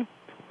vegan,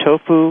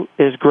 tofu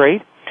is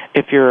great.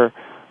 If you're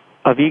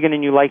a vegan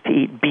and you like to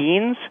eat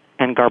beans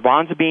and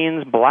garbanzo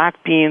beans,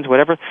 black beans,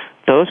 whatever,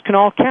 those can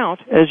all count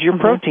as your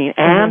protein,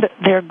 and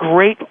they're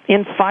great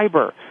in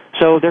fiber.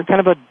 So they're kind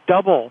of a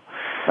double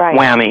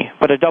whammy,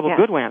 but a double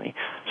good whammy.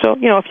 So,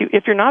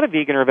 if you're not a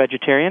vegan or a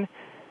vegetarian,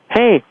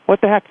 hey,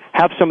 what the heck,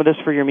 have some of this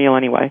for your meal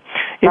anyway.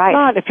 If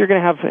not, if you're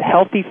going to have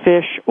healthy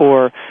fish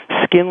or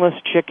skinless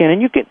chicken,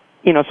 and you can,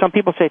 some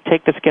people say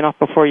take the skin off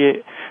before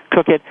you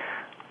cook it.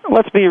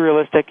 Let's be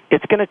realistic.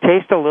 It's going to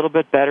taste a little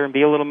bit better and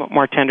be a little bit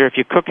more tender if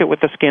you cook it with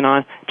the skin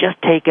on.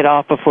 Just take it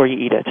off before you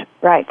eat it.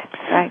 Right.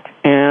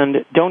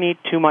 And don't eat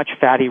too much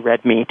fatty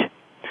red meat.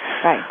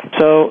 Right.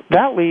 So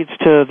that leads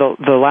to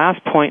the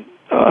last point.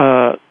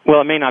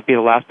 Well, it may not be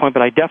the last point,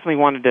 but I definitely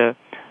wanted to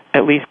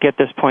at least get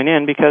this point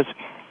in because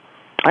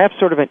I have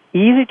sort of an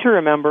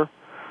easy-to-remember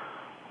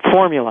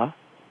formula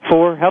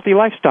for healthy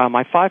lifestyle,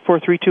 my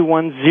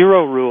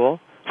 5-4-3-2-1-0 rule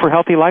for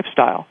healthy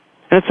lifestyle.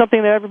 And it's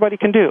something that everybody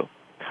can do.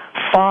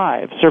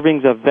 5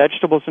 servings of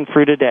vegetables and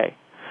fruit a day.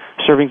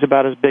 Servings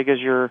about as big as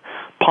your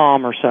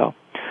palm or so.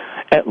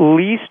 At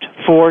least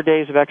 4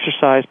 days of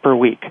exercise per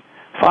week.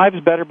 5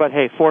 is better, but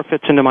hey, 4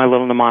 fits into my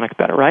little mnemonic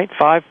better, right?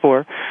 5,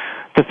 4.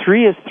 The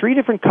 3 is 3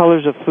 different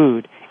colors of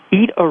food.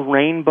 Eat a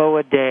rainbow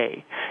a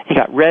day. You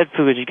got red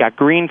foods, you got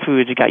green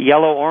foods, you got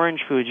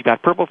yellow-orange foods, you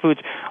got purple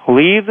foods.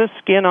 Leave the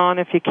skin on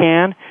if you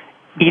can.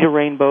 Eat a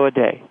rainbow a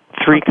day.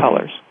 3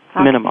 colors,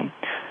 minimum.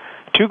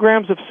 2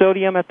 grams of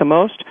sodium at the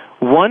most.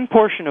 1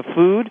 portion of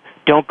food.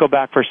 Don't go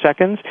back for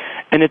seconds.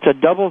 And it's a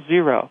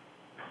 00.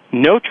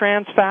 No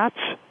trans fats.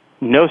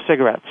 No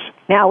cigarettes.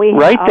 Now we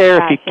right there.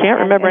 If you can't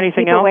remember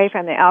anything else, keep away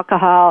from the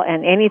alcohol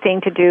and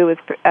anything to do with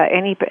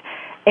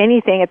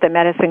anything at the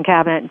medicine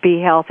cabinet. Be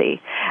healthy.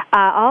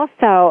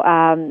 Also,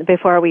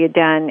 before we are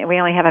done, we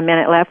only have a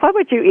minute left. What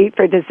would you eat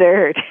for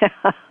dessert?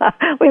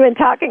 We've been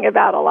talking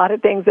about a lot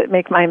of things that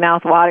make my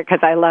mouth water because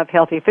I love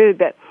healthy food.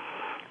 But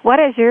what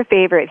is your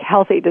favorite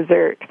healthy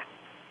dessert?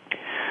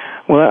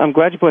 Well, I'm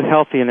glad you put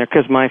healthy in there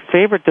because my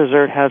favorite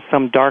dessert has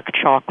some dark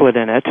chocolate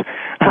in it,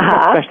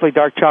 especially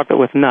dark chocolate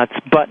with nuts,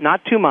 but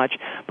not too much.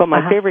 But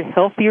my favorite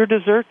healthier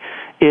dessert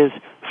is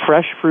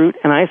fresh fruit,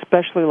 and I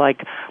especially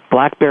like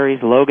blackberries,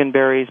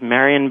 loganberries,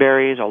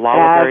 marionberries,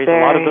 olala berries. A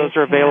lot of those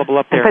are available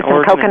up there. And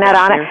put some coconut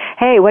on it.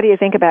 Hey, what do you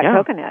think about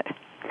coconut?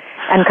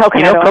 And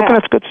coconut oil.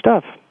 Coconut's good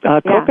stuff.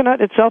 Coconut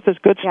itself is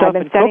good stuff. I've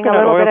been studying a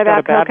little bit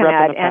about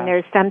coconut, and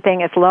there's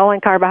something, it's low in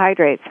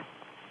carbohydrates.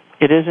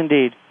 It is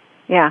indeed.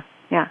 Yeah.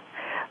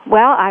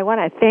 Well, I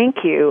want to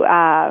thank you.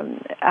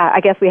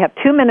 I guess we have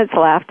 2 minutes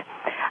left.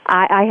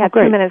 I have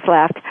 2 minutes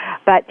left.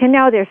 But,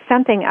 there's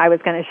something I was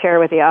going to share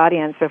with the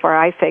audience before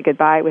I say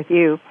goodbye with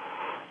you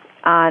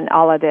on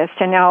all of this.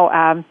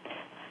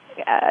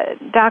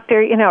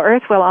 Doctor,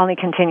 Earth will only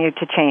continue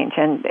to change,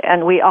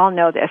 and we all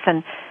know this.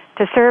 And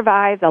to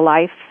survive the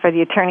life for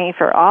the eternity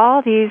for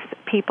all these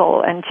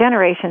people and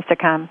generations to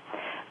come,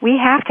 we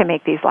have to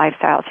make these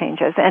lifestyle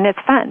changes, and it's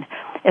fun.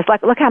 It's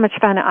like, look how much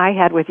fun I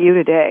had with you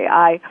today.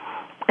 I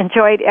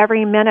enjoyed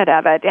every minute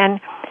of it. And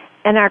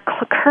in our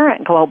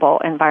current global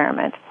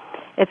environment,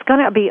 it's going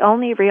to be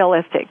only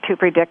realistic to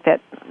predict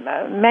that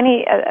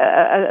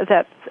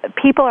that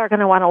people are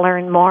going to want to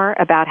learn more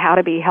about how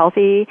to be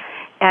healthy.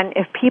 And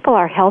if people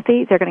are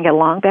healthy, they're going to get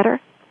along better.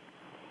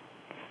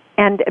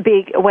 And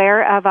be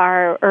aware of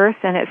our Earth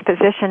and its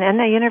position in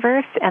the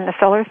universe and the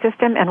solar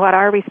system and what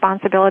our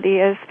responsibility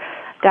is,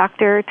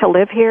 Doctor, to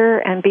live here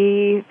and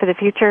be for the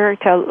future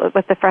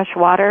with the fresh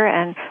water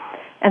and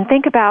and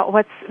think about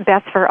what's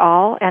best for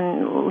all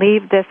and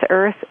leave this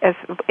earth as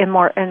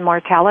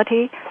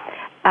immortality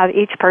of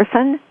each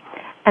person.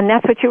 And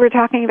that's what you were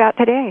talking about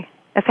today.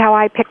 That's how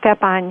I picked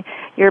up on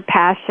your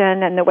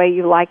passion and the way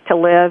you like to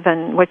live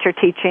and what you're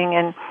teaching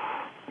and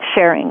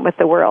sharing with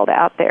the world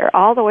out there,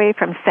 all the way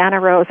from Santa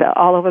Rosa,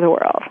 all over the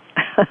world.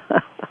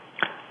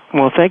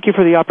 Well, thank you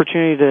for the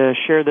opportunity to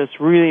share this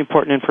really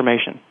important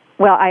information.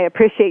 Well, I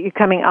appreciate you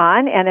coming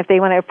on, and if they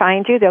want to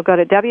find you, they'll go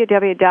to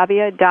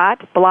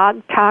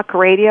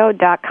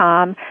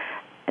www.blogtalkradio.com,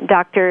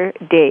 Dr.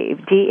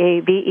 Dave,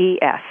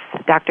 D-A-V-E-S,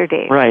 Dr.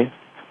 Dave. Right,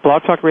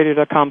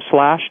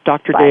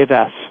 blogtalkradio.com/Dr. Dave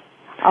S.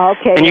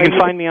 Okay. And you can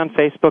find me on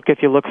Facebook.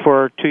 If you look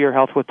for To Your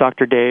Health with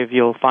Dr. Dave,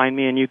 you'll find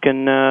me, and you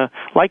can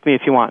like me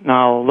if you want. And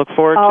I'll look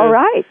forward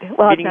to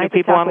meeting new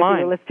people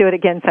online. Let's do it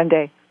again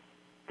someday.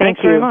 Thanks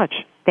very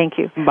much. Thank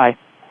you. Bye.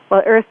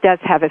 Well, Earth does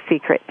have a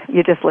secret.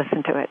 You just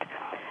listen to it.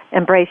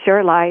 Embrace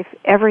your life,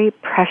 every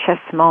precious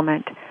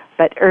moment.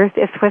 But Earth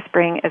is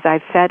whispering, as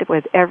I've said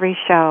with every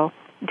show,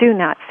 do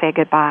not say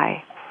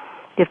goodbye.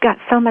 You've got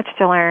so much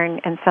to learn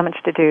and so much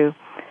to do.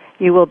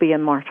 You will be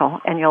immortal,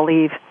 and you'll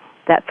leave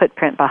that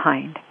footprint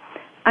behind.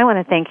 I want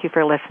to thank you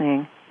for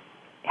listening.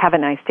 Have a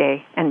nice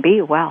day, and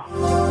be well.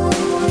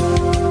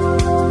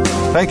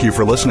 Thank you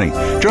for listening.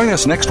 Join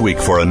us next week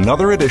for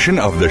another edition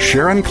of the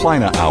Sharon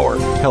Kleina Hour,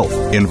 Health,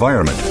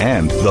 Environment,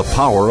 and the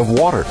Power of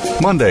Water.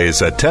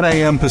 Mondays at 10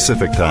 a.m.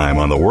 Pacific Time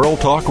on the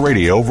World Talk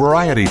Radio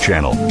Variety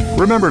Channel.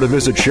 Remember to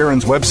visit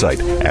Sharon's website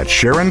at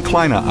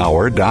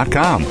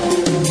SharonKleinaHour.com.